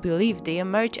it is believed they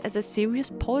emerge as a serious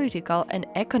political and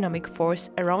economic force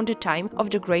around the time of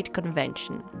the Great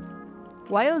Convention.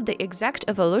 While the exact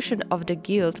evolution of the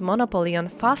guild's monopoly on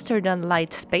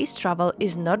faster-than-light space travel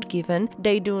is not given,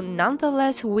 they do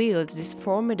nonetheless wield this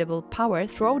formidable power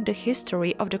throughout the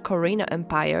history of the Corrino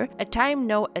Empire, a time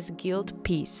known as Guild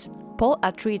Peace. Paul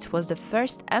Atreides was the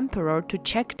first emperor to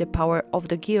check the power of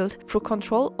the guild through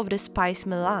control of the spice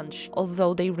melange,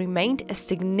 although they remained a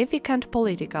significant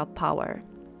political power.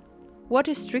 What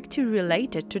is strictly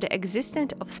related to the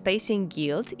existence of Spacing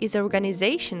Guild is an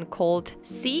organization called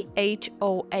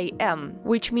CHOAM,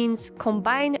 which means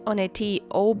Combine Honnêteté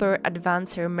Ober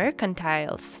Advancer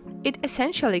Mercantiles. It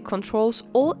essentially controls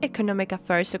all economic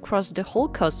affairs across the whole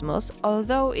cosmos,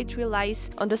 although it relies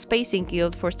on the Spacing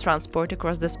Guild for transport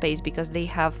across the space because they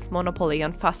have monopoly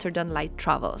on faster-than-light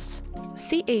travels.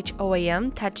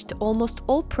 CHOAM touched almost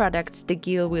all products the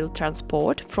guild will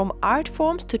transport, from art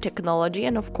forms to technology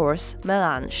and of course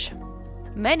melange.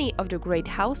 Many of the great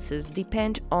houses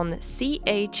depend on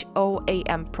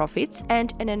CHOAM profits,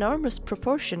 and an enormous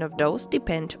proportion of those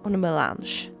depend on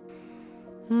melange.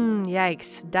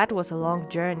 Yikes, that was a long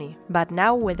journey. But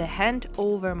now, with a hand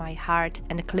over my heart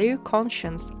and a clear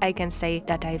conscience, I can say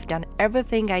that I've done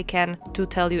everything I can to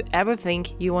tell you everything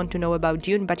you want to know about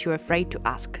Dune, but you're afraid to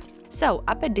ask. So,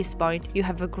 up at this point, you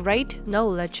have a great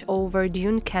knowledge over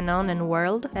Dune canon and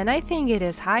world, and I think it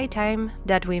is high time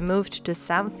that we moved to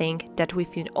something that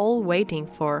we've been all waiting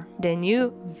for, the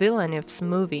new Villeneuve's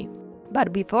movie.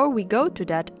 But before we go to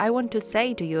that, I want to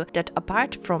say to you that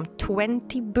apart from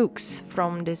 20 books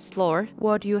from this lore,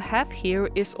 what you have here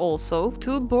is also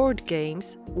 2 board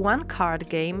games, 1 card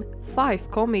game, 5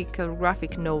 comical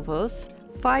graphic novels,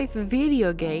 5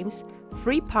 video games,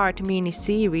 3-part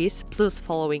mini-series plus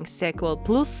following sequel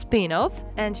plus spin-off,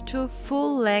 and 2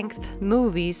 full-length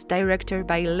movies directed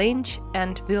by Lynch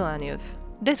and Villeneuve.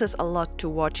 This is a lot to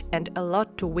watch and a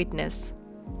lot to witness.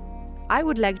 I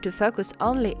would like to focus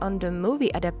only on the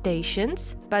movie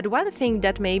adaptations, but one thing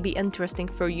that may be interesting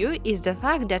for you is the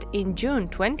fact that in June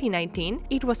 2019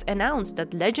 it was announced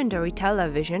that Legendary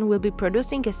Television will be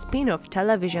producing a spin-off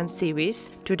television series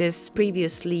to this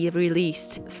previously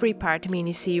released 3-part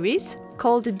mini-series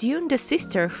called Dune: The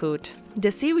Sisterhood. The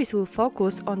series will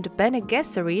focus on the Bene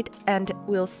Gesserit and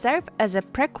will serve as a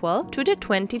prequel to the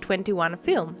 2021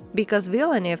 film, because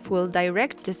Villeneuve will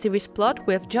direct the series plot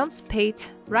with Jon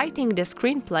Spaihts writing the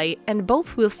screenplay, and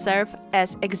both will serve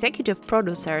as executive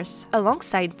producers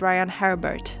alongside Brian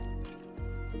Herbert.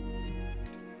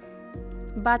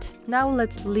 But now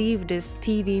let's leave this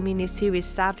TV miniseries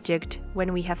subject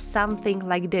when we have something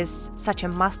like this, such a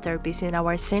masterpiece in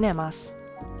our cinemas.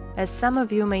 As some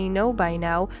of you may know by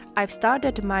now, I've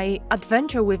started my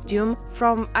adventure with Dune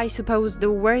from, I suppose,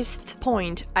 the worst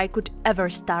point I could ever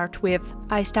start with.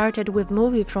 I started with a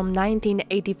movie from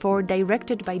 1984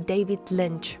 directed by David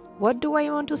Lynch. What do I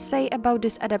want to say about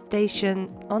this adaptation?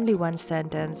 Only one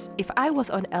sentence. If I was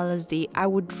on LSD, I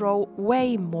would draw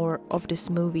way more of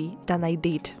this movie than I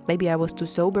did. Maybe I was too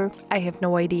sober, I have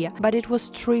no idea. But it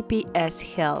was trippy as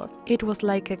hell. It was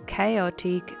like a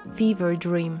chaotic fever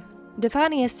dream. The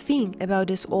funniest thing about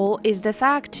this all is the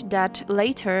fact that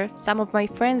later some of my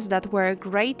friends that were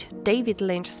great David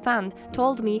Lynch fans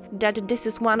told me that this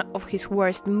is one of his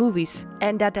worst movies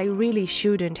and that I really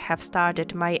shouldn't have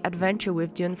started my adventure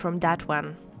with Dune from that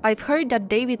one. I've heard that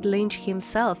David Lynch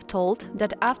himself told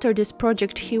that after this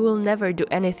project he will never do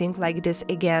anything like this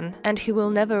again and he will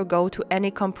never go to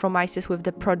any compromises with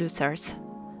the producers.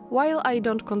 While I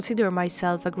don't consider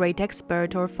myself a great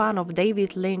expert or fan of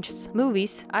David Lynch's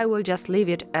movies, I will just leave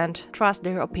it and trust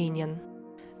their opinion.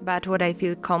 But what I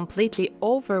feel completely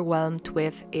overwhelmed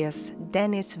with is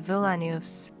Denis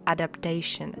Villeneuve's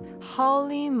adaptation.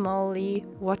 Holy moly,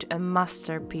 what a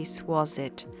masterpiece was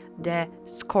it. The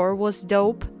score was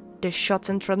dope, the shots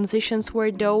and transitions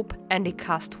were dope, and the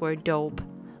cast were dope.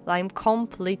 I'm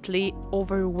completely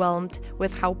overwhelmed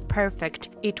with how perfect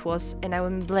it was, and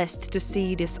I'm blessed to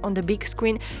see this on the big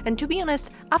screen. And to be honest,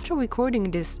 after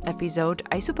recording this episode,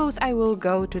 I suppose I will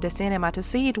go to the cinema to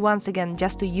see it once again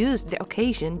just to use the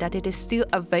occasion that it is still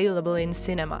available in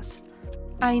cinemas.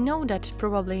 I know that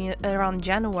probably around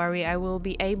January I will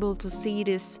be able to see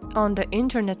this on the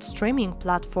internet streaming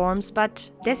platforms, but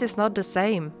this is not the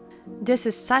same. This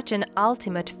is such an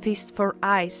ultimate feast for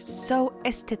eyes, so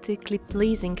aesthetically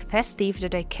pleasing, festive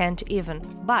that I can't even.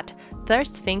 But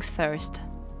first things first.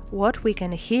 What we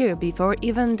can hear before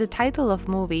even the title of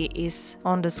movie is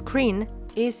on the screen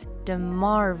is the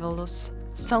marvelous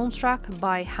soundtrack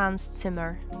by Hans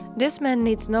Zimmer. This man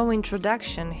needs no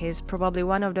introduction, he's probably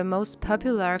one of the most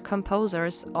popular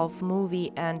composers of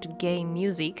movie and game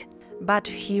music. But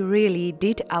he really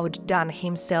did outdone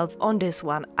himself on this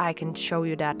one, I can show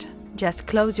you that. Just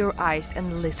close your eyes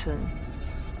and listen.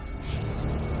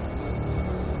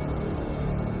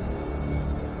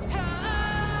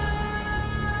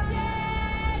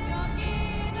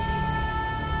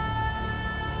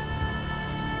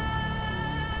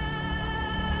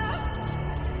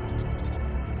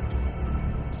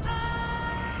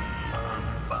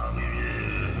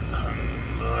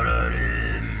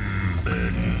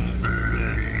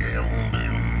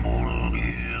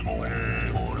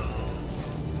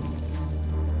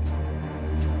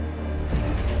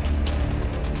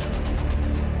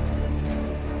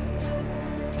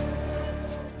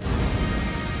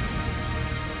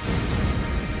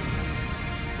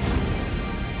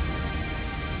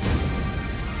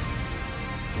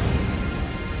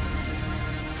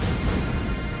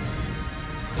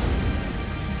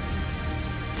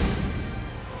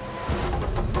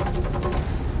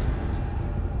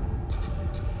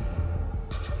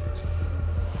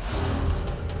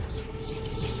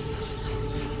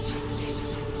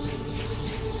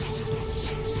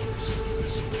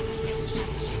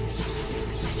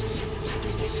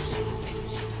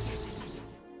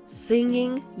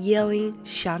 Singing, yelling,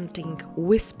 chanting,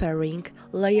 whispering,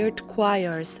 layered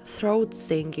choirs, throat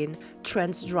singing,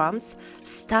 trance drums,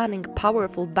 stunning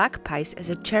powerful bagpipes as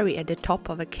a cherry at the top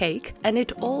of a cake, and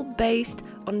it all based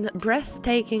on the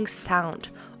breathtaking sound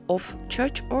of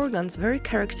church organs very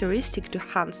characteristic to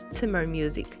Hans Zimmer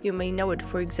music. You may know it,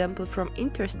 for example, from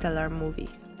Interstellar movie.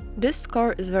 This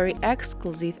score is very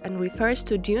exclusive and refers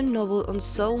to Dune novel on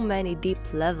so many deep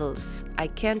levels. I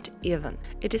can't even.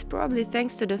 It is probably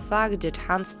thanks to the fact that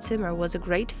Hans Zimmer was a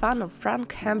great fan of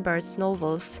Frank Herbert's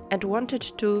novels and wanted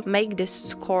to make this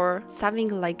score something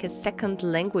like a second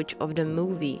language of the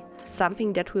movie.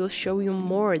 Something that will show you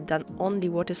more than only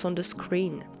what is on the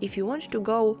screen. If you want to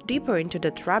go deeper into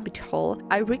that rabbit hole,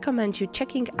 I recommend you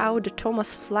checking out the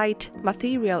Thomas Flight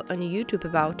material on YouTube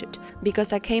about it,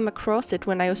 because I came across it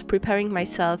when I was preparing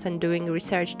myself and doing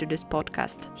research to this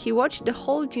podcast. He watched the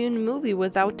whole Dune movie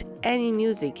without any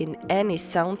music in any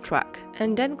soundtrack,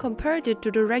 and then compared it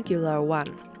to the regular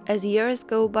one. As years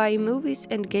go by, movies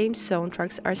and game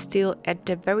soundtracks are still at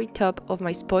the very top of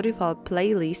my Spotify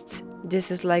playlists.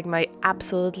 This is like my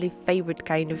absolutely favorite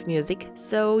kind of music,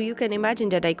 so you can imagine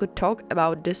that I could talk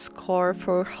about the score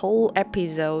for a whole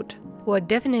episode. What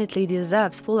definitely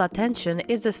deserves full attention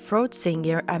is the throat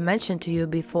singer I mentioned to you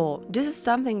before. This is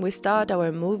something we start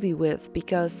our movie with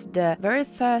because the very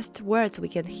first words we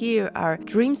can hear are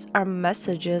 "dreams are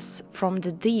messages from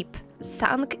the deep,"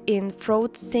 sung in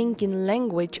throat singing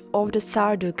language of the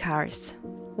Sardaukars.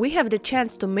 We have the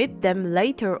chance to meet them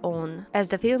later on as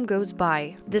the film goes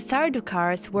by. The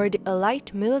Sardaukars were the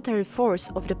elite military force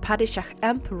of the Padishah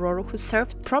Emperor who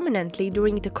served prominently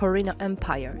during the Corina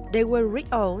Empire. They were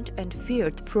renowned and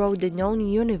feared throughout the known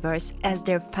universe as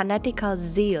their fanatical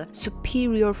zeal,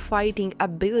 superior fighting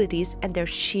abilities, and their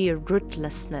sheer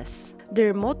ruthlessness.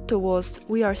 Their motto was,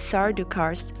 "We are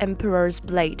Sardaukars, Emperor's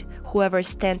blade. Whoever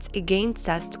stands against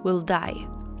us will die."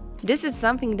 This is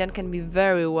something that can be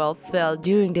very well felt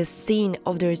during the scene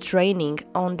of their training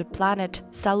on the planet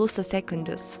Salusa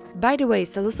Secundus. By the way,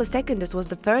 Salusa Secundus was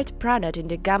the third planet in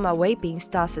the Gamma Vaping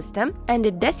star system and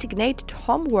the designated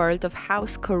homeworld of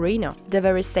House Corina, the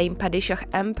very same Padishah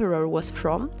Emperor was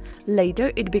from.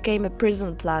 Later, it became a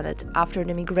prison planet after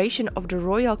the migration of the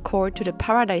royal court to the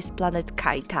paradise planet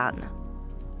Kaitan.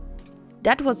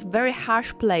 That was a very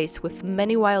harsh place with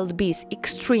many wild beasts,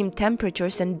 extreme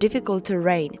temperatures and difficult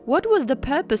terrain. What was the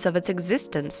purpose of its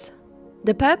existence?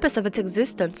 The purpose of its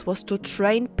existence was to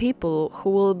train people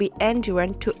who will be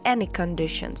endurant to any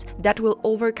conditions, that will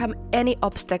overcome any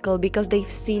obstacle because they've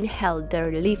seen hell,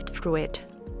 they lived through it.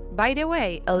 By the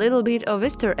way, a little bit of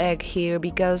Easter egg here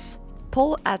because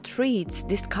Paul Atreides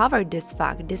discovered this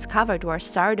fact, discovered why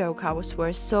Sardaukars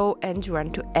were so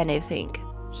endurant to anything.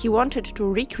 He wanted to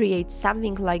recreate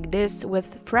something like this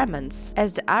with Fremens,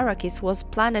 as the Arrakis was a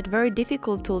planet very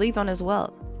difficult to live on as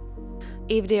well.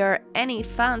 If there are any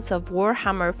fans of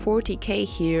Warhammer 40k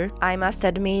here, I must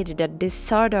admit that this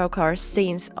Sardaukar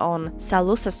scenes on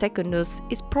Salusa Secundus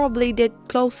is probably the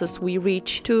closest we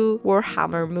reach to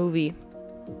Warhammer movie.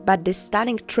 But this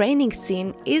stunning training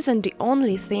scene isn't the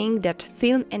only thing that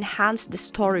film enhanced the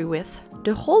story with.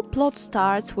 The whole plot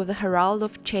starts with the Herald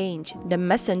of Change, the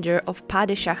messenger of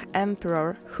Padishah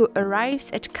Emperor, who arrives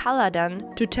at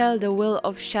Caladan to tell the will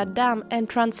of Shaddam and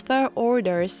transfer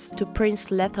orders to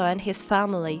Prince Leto and his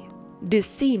family. This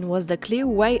scene was the clear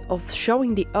way of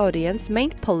showing the audience main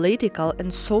political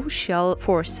and social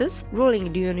forces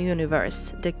ruling the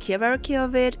universe, the hierarchy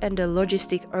of it and the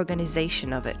logistic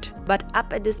organization of it. But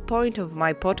up at this point of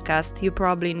my podcast, you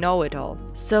probably know it all.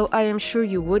 So I am sure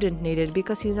you wouldn't need it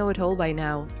because you know it all by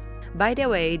now. By the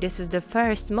way, this is the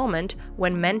first moment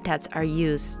when mentats are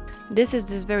used. This is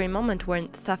this very moment when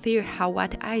Thafir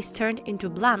Hawat eyes turned into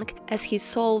blank as he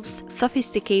solves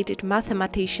sophisticated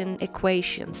mathematician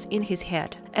equations in his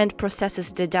head and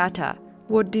processes the data.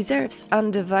 What deserves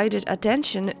undivided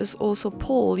attention is also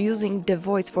Paul using the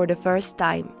voice for the first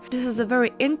time. This is a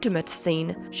very intimate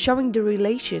scene, showing the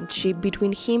relationship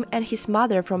between him and his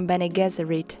mother from Bene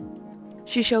Gesserit.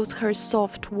 She shows her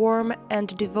soft, warm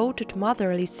and devoted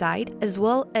motherly side, as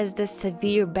well as the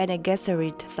severe Bene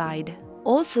Gesserit side.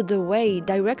 Also, the way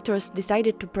directors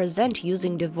decided to present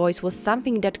using the voice was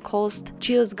something that caused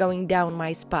chills going down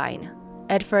my spine.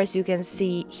 At first you can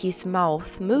see his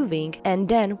mouth moving, and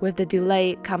then with the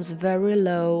delay comes very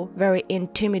low, very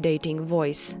intimidating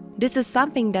voice. This is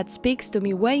something that speaks to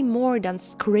me way more than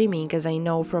screaming, as I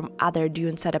know from other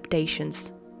Dune's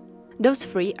adaptations. Those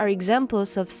three are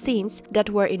examples of scenes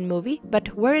that were in movie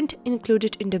but weren't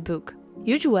included in the book.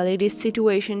 Usually this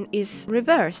situation is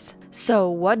reverse.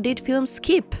 So what did film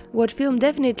skip? What film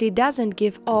definitely doesn't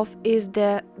give off is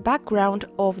the background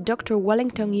of Dr.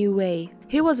 Wellington Yue.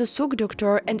 He was a Suk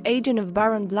doctor and agent of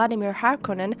Baron Vladimir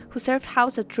Harkonnen who served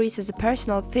House Atreides as a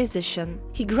personal physician.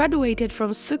 He graduated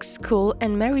from Suk school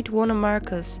and married Wona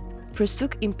Marcus. For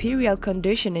Suk imperial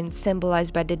conditioning,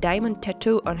 symbolized by the diamond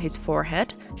tattoo on his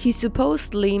forehead, he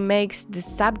supposedly makes the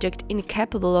subject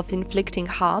incapable of inflicting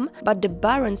harm, but the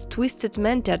Baron's twisted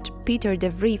mentat Peter de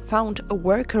Vries found a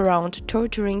workaround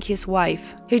torturing his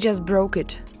wife. He just broke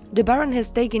it. The Baron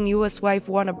has taken Yue's wife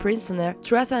Wona prisoner,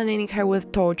 threatening her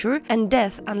with torture and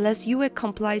death unless Yue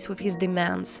complies with his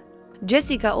demands.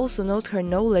 Jessica also knows her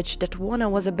knowledge that Wona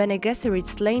was a Bene Gesserit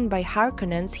slain by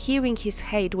Harkonnens, hearing his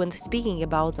hate when speaking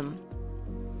about them.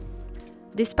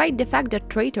 Despite the fact that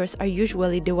traitors are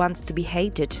usually the ones to be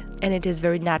hated, and it is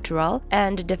very natural,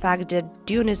 and the fact that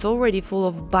Dune is already full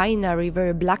of binary,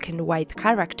 very black and white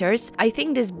characters, I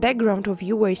think this background of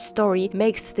Yue's story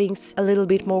makes things a little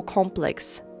bit more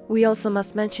complex. We also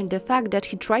must mention the fact that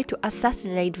he tried to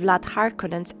assassinate Vlad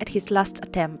Harkonnen at his last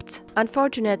attempt.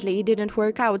 Unfortunately, it didn't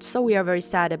work out, so we are very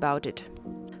sad about it.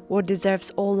 What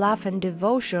deserves all love and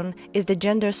devotion is the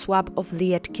gender swap of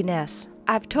Liet Kynes.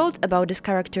 I've told about this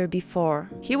character before.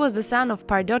 He was the son of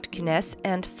Pardotkines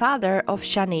and father of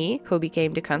Shani, who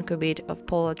became the concubine of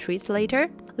Paul Atreides later.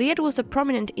 Liet was a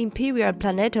prominent imperial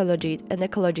planetologist and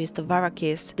ecologist of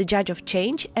Arrakis, the judge of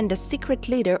change and the secret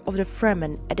leader of the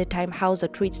Fremen at the time House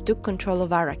Atreides took control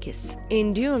of Arrakis.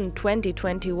 In Dune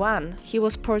 2021, he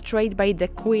was portrayed by the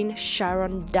Queen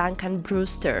Sharon Duncan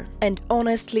Brewster. And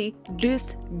honestly,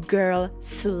 this girl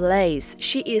slays.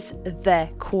 She is the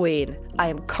queen. I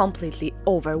am completely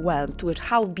overwhelmed with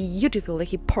how beautifully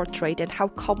he portrayed and how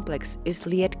complex is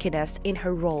Liet Kynes in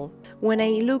her role. When I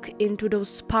look into those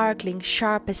sparkling,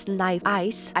 sharp as knife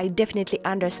eyes, I definitely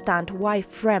understand why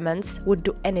Fremens would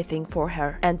do anything for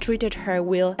her and treated her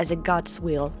will as a god's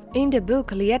will. In the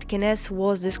book, Liet Kynes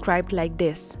was described like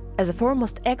this. As a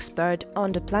foremost expert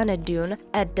on the planet Dune,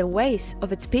 at the ways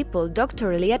of its people,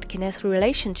 Dr. Liet Kynes'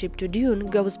 relationship to Dune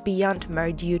goes beyond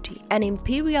mere duty. An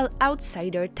imperial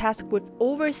outsider tasked with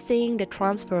overseeing the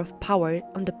transfer of power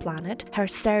on the planet, her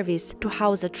service to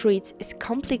House Atreides is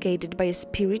complicated by a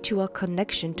spiritual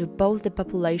connection to both the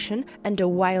population and the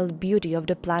wild beauty of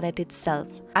the planet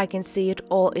itself. I can see it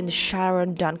all in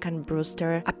Sharon Duncan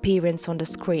Brewster's appearance on the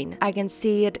screen. I can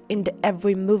see it in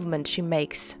every movement she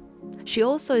makes. She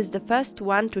also is the first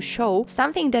one to show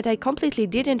something that I completely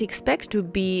didn't expect to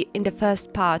be in the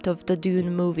first part of the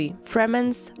Dune movie: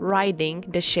 Fremens riding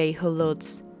the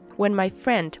Shai-Huluds. When my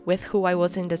friend with who I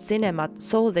was in the cinema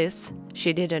saw this,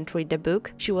 she didn't read the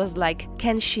book, she was like,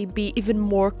 can she be even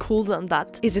more cool than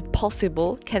that? Is it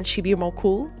possible? Can she be more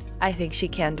cool? I think she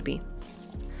can't be.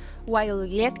 While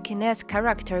Liet Kynes'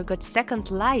 character got second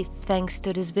life thanks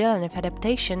to this Villeneuve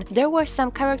adaptation, there were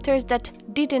some characters that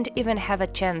didn't even have a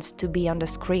chance to be on the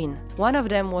screen. One of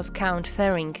them was Count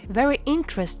Ferring, very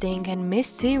interesting and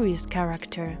mysterious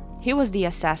character. He was the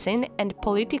assassin and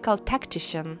political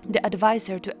tactician, the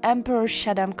advisor to Emperor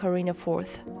Shaddam Corrino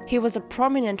IV. He was a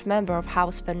prominent member of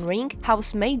House Van Ring,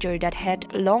 House Major that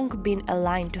had long been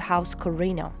aligned to House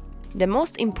Corrino. The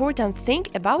most important thing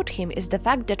about him is the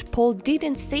fact that Paul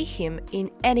didn't see him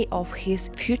in any of his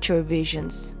future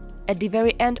visions. At the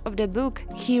very end of the book,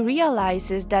 he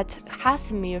realizes that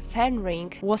Casimir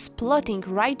Fenring was plotting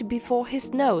right before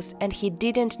his nose and he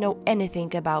didn't know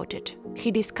anything about it.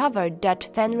 He discovered that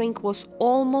Fenring was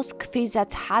almost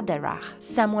Kwisatz Haderach,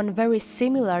 someone very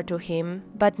similar to him,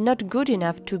 but not good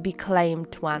enough to be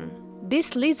claimed one.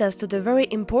 This leads us to the very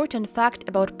important fact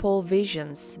about Paul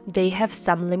visions. They have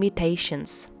some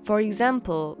limitations. For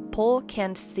example, Paul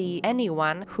can't see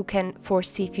anyone who can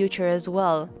foresee future as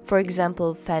well. For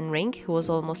example, Fenring, who was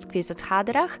almost Kwisatz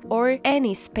Haderach, or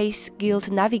any Space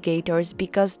Guild navigators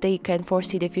because they can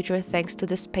foresee the future thanks to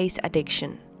the space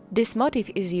addiction. This motif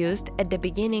is used at the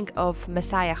beginning of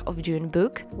Messiah of Dune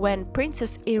book, when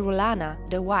Princess Irulanna,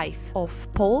 the wife of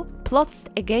Paul, plots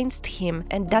against him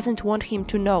and doesn't want him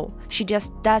to know. She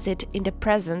just does it in the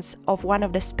presence of one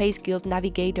of the Space Guild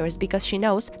navigators because she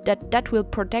knows that that will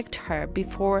protect her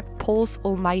before Paul's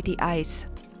almighty eyes.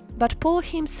 But Paul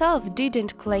himself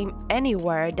didn't claim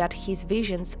anywhere that his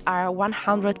visions are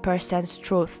 100%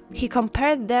 truth. He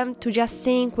compared them to just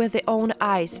seeing with the own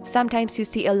eyes. Sometimes you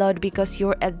see a lot because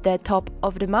you're at the top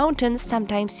of the mountain,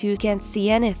 sometimes you can't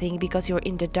see anything because you're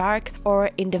in the dark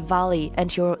or in the valley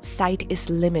and your sight is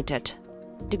limited.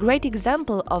 The great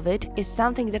example of it is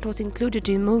something that was included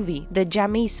in the movie, the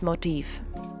Jamis motif.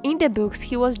 In the books,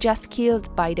 he was just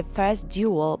killed by the first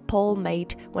duel Paul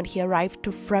made when he arrived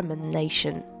to Fremen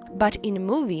Nation. But in the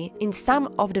movie, in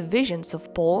some of the visions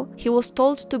of Paul, he was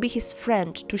told to be his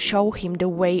friend to show him the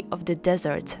way of the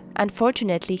desert.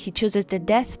 Unfortunately, he chooses the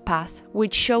death path,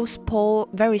 which shows Paul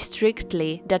very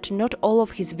strictly that not all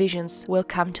of his visions will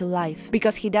come to life,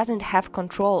 because he doesn't have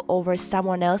control over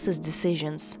someone else's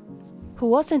decisions. Who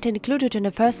wasn't included in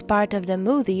the first part of the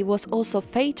movie was also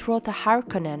Feyd-Rautha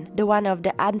Harkonnen, the one of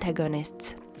the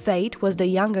antagonists. Feyd was the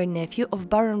younger nephew of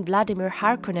Baron Vladimir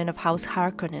Harkonnen of House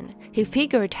Harkonnen. He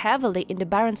figured heavily in the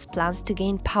Baron's plans to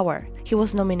gain power. He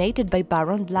was nominated by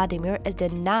Baron Vladimir as the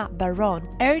Na Baron,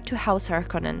 heir to House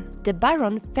Harkonnen. The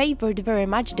Baron favored very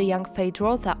much the young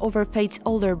Feyd-Rautha over Feyd's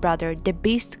older brother, the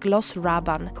Beast Gloss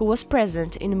Raban, who was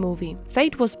present in the movie.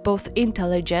 Feyd was both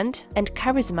intelligent and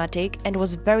charismatic and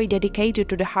was very dedicated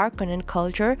to the Harkonnen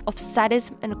culture of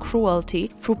sadism and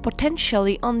cruelty through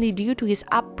potentially only due to his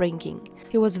upbringing.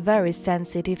 He was very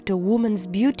sensitive to woman's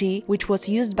beauty, which was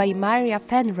used by Maria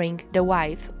Fenring, the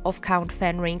wife of Count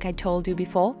Fenring I told you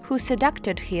before, who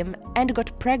seduced him and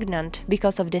got pregnant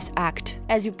because of this act.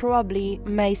 As you probably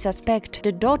may suspect,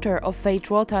 the daughter of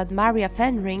Feyd-Rautha and Maria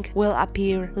Fenring will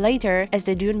appear later as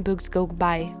the Dune books go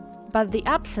by. But the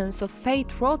absence of Feyd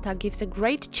Rautha gives a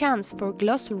great chance for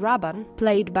Glossu Raban,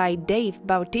 played by Dave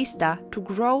Bautista, to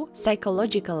grow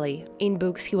psychologically. In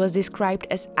books, he was described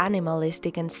as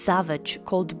animalistic and savage,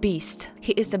 called Beast.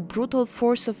 He is a brutal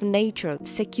force of nature,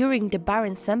 securing the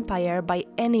Baron's empire by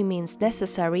any means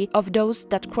necessary. Of those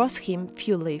that cross him,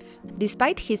 few live.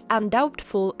 Despite his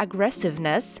undoubtful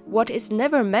aggressiveness, what is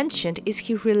never mentioned is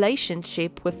his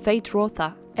relationship with Feyd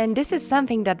Rautha. And this is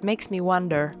something that makes me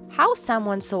wonder, how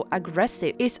someone so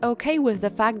aggressive is okay with the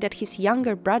fact that his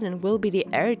younger brother will be the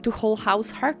heir to whole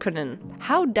House Harkonnen?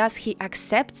 How does he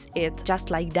accept it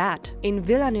just like that? In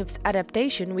Villeneuve's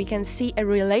adaptation, we can see a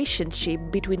relationship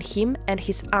between him and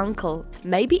his uncle.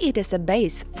 Maybe it is a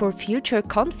base for future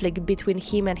conflict between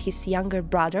him and his younger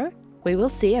brother? We will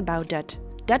see about that.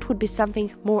 That would be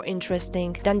something more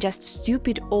interesting than just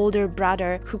stupid older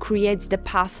brother who creates the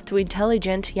path to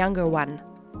intelligent younger one.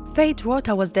 Feyd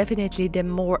Rautha was definitely the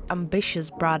more ambitious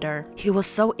brother. He was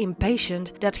so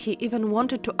impatient that he even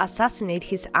wanted to assassinate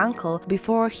his uncle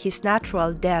before his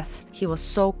natural death. He was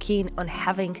so keen on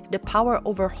having the power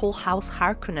over whole House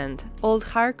Harkonnen. Old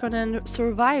Harkonnen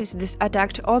survives this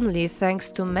attack only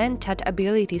thanks to mentat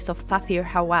abilities of Thafir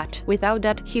Hawat. Without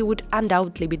that, he would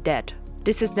undoubtedly be dead.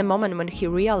 This is the moment when he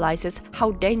realizes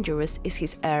how dangerous is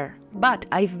his heir. But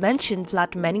I've mentioned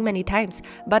Vlad many times,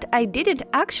 but I didn't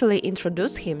actually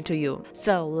introduce him to you.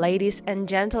 So, ladies and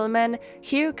gentlemen,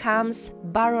 here comes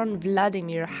Baron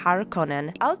Vladimir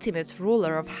Harkonnen, ultimate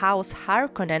ruler of House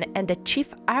Harkonnen and the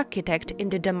chief architect in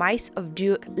the demise of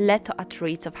Duke Leto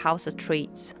Atreides of House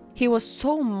Atreides. He was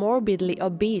so morbidly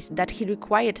obese that he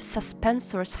required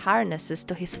suspensors harnesses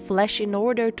to his flesh in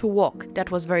order to walk. That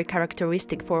was very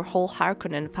characteristic for whole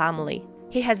Harkonnen family.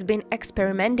 He has been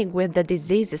experimenting with the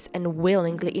diseases and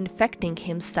willingly infecting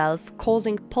himself,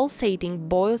 causing pulsating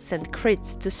boils and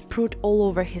crits to sprout all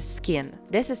over his skin.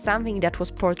 This is something that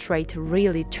was portrayed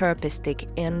really therapeutic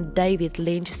in David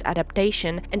Lynch's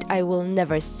adaptation, and I will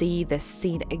never see this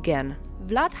scene again.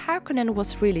 Vlad Harkonnen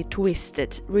was really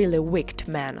twisted, really wicked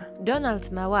man. Donald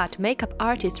Mawat, makeup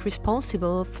artist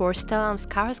responsible for Stellan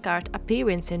Skarsgård's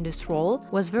appearance in this role,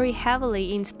 was very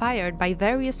heavily inspired by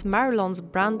various Marlon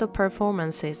Brando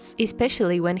performances,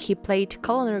 especially when he played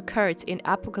Colonel Kurtz in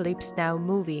Apocalypse Now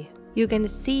movie. You can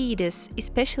see this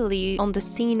especially on the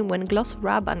scene when Glossu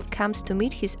Raban comes to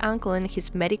meet his uncle in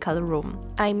his medical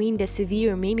room. I mean the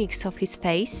severe mimics of his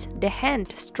face, the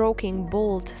hand stroking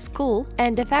bald skull,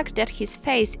 and the fact that his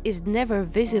face is never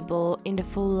visible in the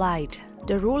full light.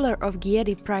 The ruler of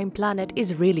Giedi Prime Planet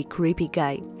is really creepy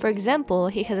guy. For example,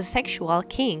 he has a sexual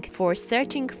kink for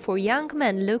searching for young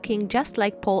men looking just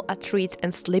like Paul Atreides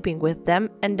and sleeping with them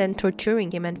and then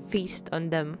torturing him and feast on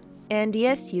them. And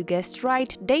yes, you guessed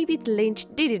right, David Lynch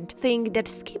didn't think that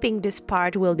skipping this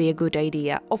part will be a good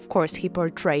idea. Of course, he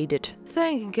portrayed it.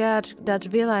 Thank God that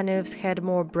Villeneuve had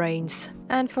more brains.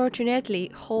 Unfortunately,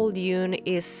 whole Dune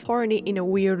is horny in a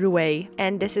weird way,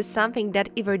 and this is something that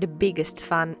even the biggest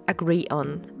fan agree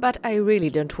on. But I really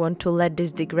don't want to let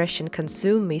this digression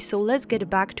consume me, so let's get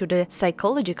back to the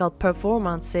psychological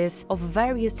performances of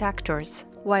various actors.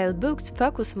 While books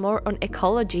focus more on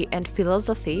ecology and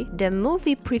philosophy, the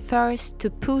movie prefers to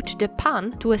put the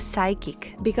pun to a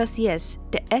psychic. Because yes,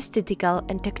 the aesthetical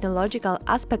and technological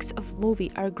aspects of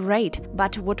movie are great,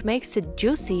 but what makes it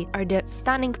juicy are the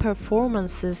stunning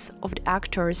performances of the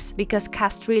actors, because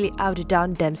cast really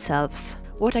outdone themselves.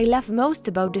 What I love most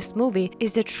about this movie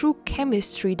is the true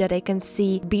chemistry that I can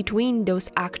see between those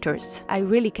actors. I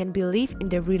really can believe in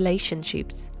their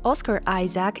relationships. Oscar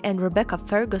Isaac and Rebecca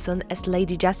Ferguson as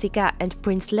Lady Jessica and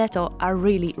Prince Leto are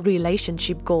really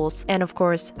relationship goals, and of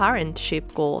course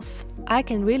parentship goals. I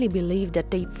can really believe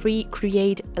that they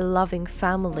create a loving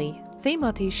family.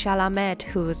 Timothée Chalamet,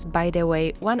 who's, by the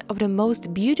way, one of the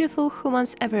most beautiful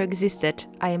humans ever existed.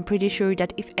 I am pretty sure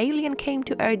that if alien came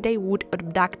to Earth, they would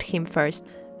abduct him first.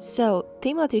 So,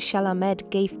 Timothée Chalamet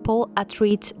gave Paul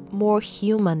Atreides more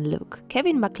human look.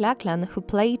 Kevin MacLachlan, who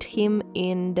played him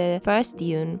in the first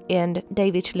Dune and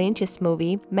David Lynch's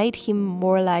movie, made him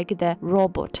more like the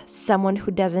robot, someone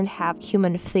who doesn't have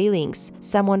human feelings,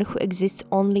 someone who exists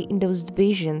only in those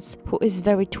visions, who is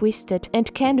very twisted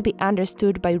and can't be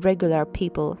understood by regular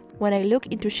people. When I look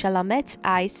into Chalamet's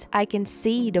eyes, I can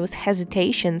see those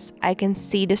hesitations, I can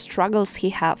see the struggles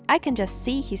he has, I can just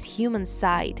see his human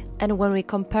side. And when we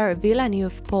compare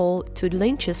Villeneuve Paul to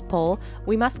Lynch's Paul,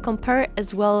 we must compare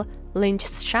as well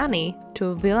Lynch's Chani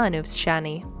to Villeneuve's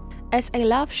Chani. As I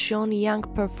love Sean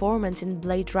Young's performance in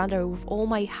Blade Runner with all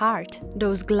my heart,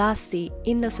 those glassy,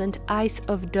 innocent eyes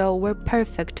of Doe were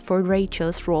perfect for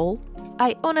Rachel's role.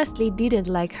 I honestly didn't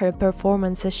like her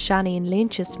performance as Shani in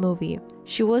Lynch's movie.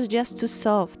 She was just too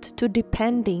soft, too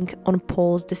depending on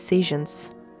Paul's decisions.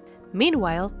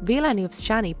 Meanwhile, Villeneuve's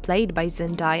Shani, played by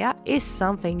Zendaya, is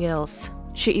something else.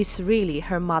 She is really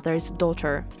her mother's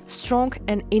daughter. Strong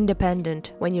and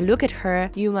independent. When you look at her,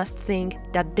 you must think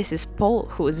that this is Paul,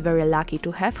 who is very lucky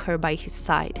to have her by his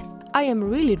side. I am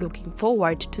really looking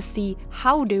forward to see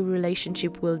how their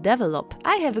relationship will develop.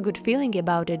 I have a good feeling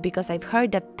about it because I've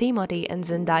heard that Timothy and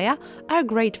Zendaya are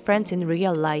great friends in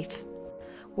real life.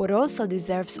 What also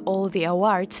deserves all the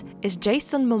awards is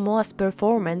Jason Momoa's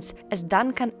performance as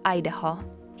Duncan Idaho.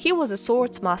 He was a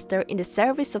swordsmaster in the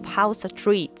service of House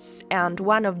Atreides and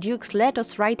one of Duke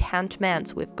Leto's right-hand men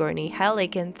with Gurney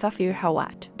Halleck and Thafir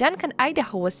Hawat. Duncan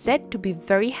Idaho was said to be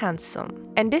very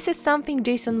handsome, and this is something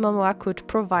Jason Momoa could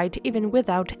provide even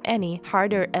without any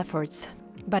harder efforts.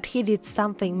 But he did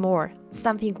something more,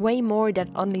 something way more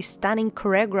than only stunning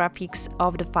choreographies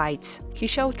of the fights. He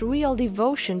showed real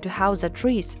devotion to House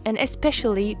Atreides and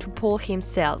especially to Paul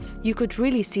himself. You could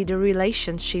really see the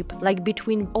relationship, like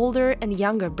between older and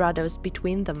younger brothers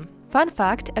between them. Fun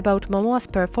fact about Momoa's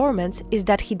performance is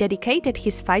that he dedicated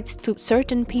his fights to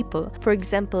certain people. For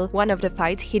example, one of the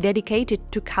fights he dedicated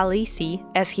to Khaleesi,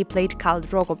 as he played Khal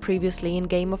Drogo previously in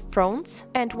Game of Thrones,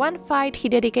 and one fight he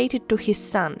dedicated to his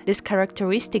son. This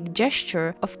characteristic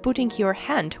gesture of putting your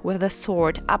hand with the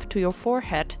sword up to your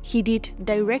forehead, he did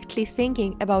directly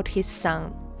thinking about his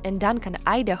son. And Duncan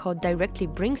Idaho directly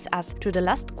brings us to the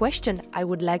last question I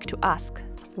would like to ask.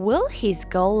 Will his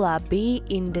Gola be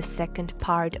in the second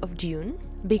part of Dune?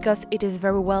 Because it is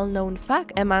very well-known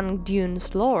fact among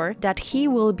Dune's lore that he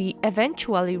will be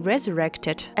eventually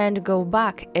resurrected and go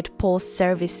back at Paul's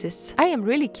services. I am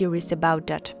really curious about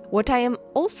that. What I am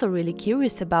also really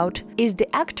curious about is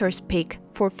the actor's pick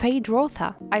for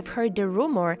Feyd-Rautha. I've heard the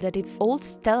rumor that if old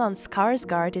Stellan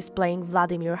Skarsgård is playing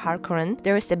Vladimir Harkonnen,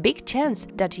 there is a big chance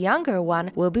that younger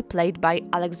one will be played by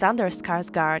Alexander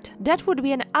Skarsgård. That would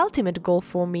be an ultimate goal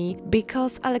for me,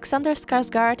 because Alexander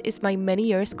Skarsgård is my many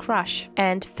years crush,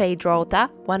 and Feyd-Rautha,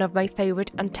 one of my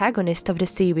favorite antagonists of the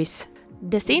series.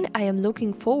 The scene I am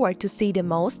looking forward to see the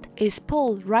most is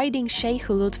Paul riding Shai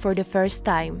Hulud for the first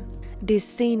time. This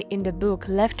scene in the book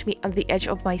left me on the edge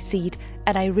of my seat,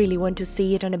 and I really want to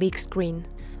see it on a big screen.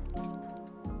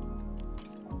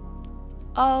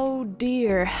 Oh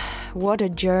dear, what a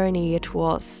journey it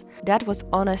was. That was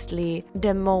honestly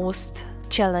the most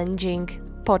challenging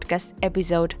podcast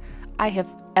episode I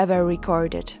have ever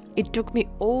recorded. It took me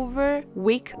over a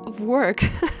week of work.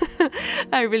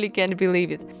 I really can't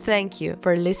believe it. Thank you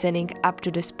for listening up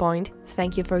to this point.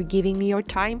 Thank you for giving me your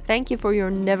time. Thank you for your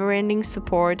never-ending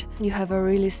support. You have a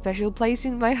really special place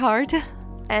in my heart.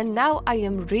 And now I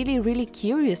am really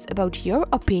curious about your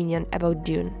opinion about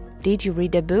Dune. Did you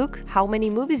read the book? How many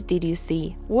movies did you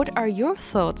see? What are your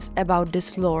thoughts about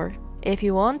this lore? If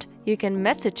you want, you can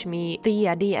message me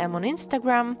via DM on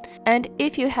Instagram, and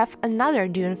if you have another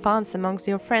Dune fans amongst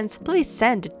your friends, please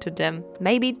send it to them.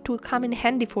 Maybe it will come in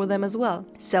handy for them as well.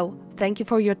 So, thank you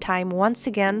for your time once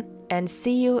again, and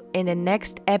see you in the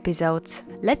next episodes.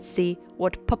 Let's see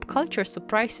what pop culture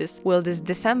surprises will this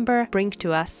December bring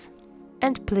to us.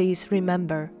 And please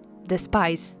remember, the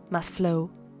spice must flow.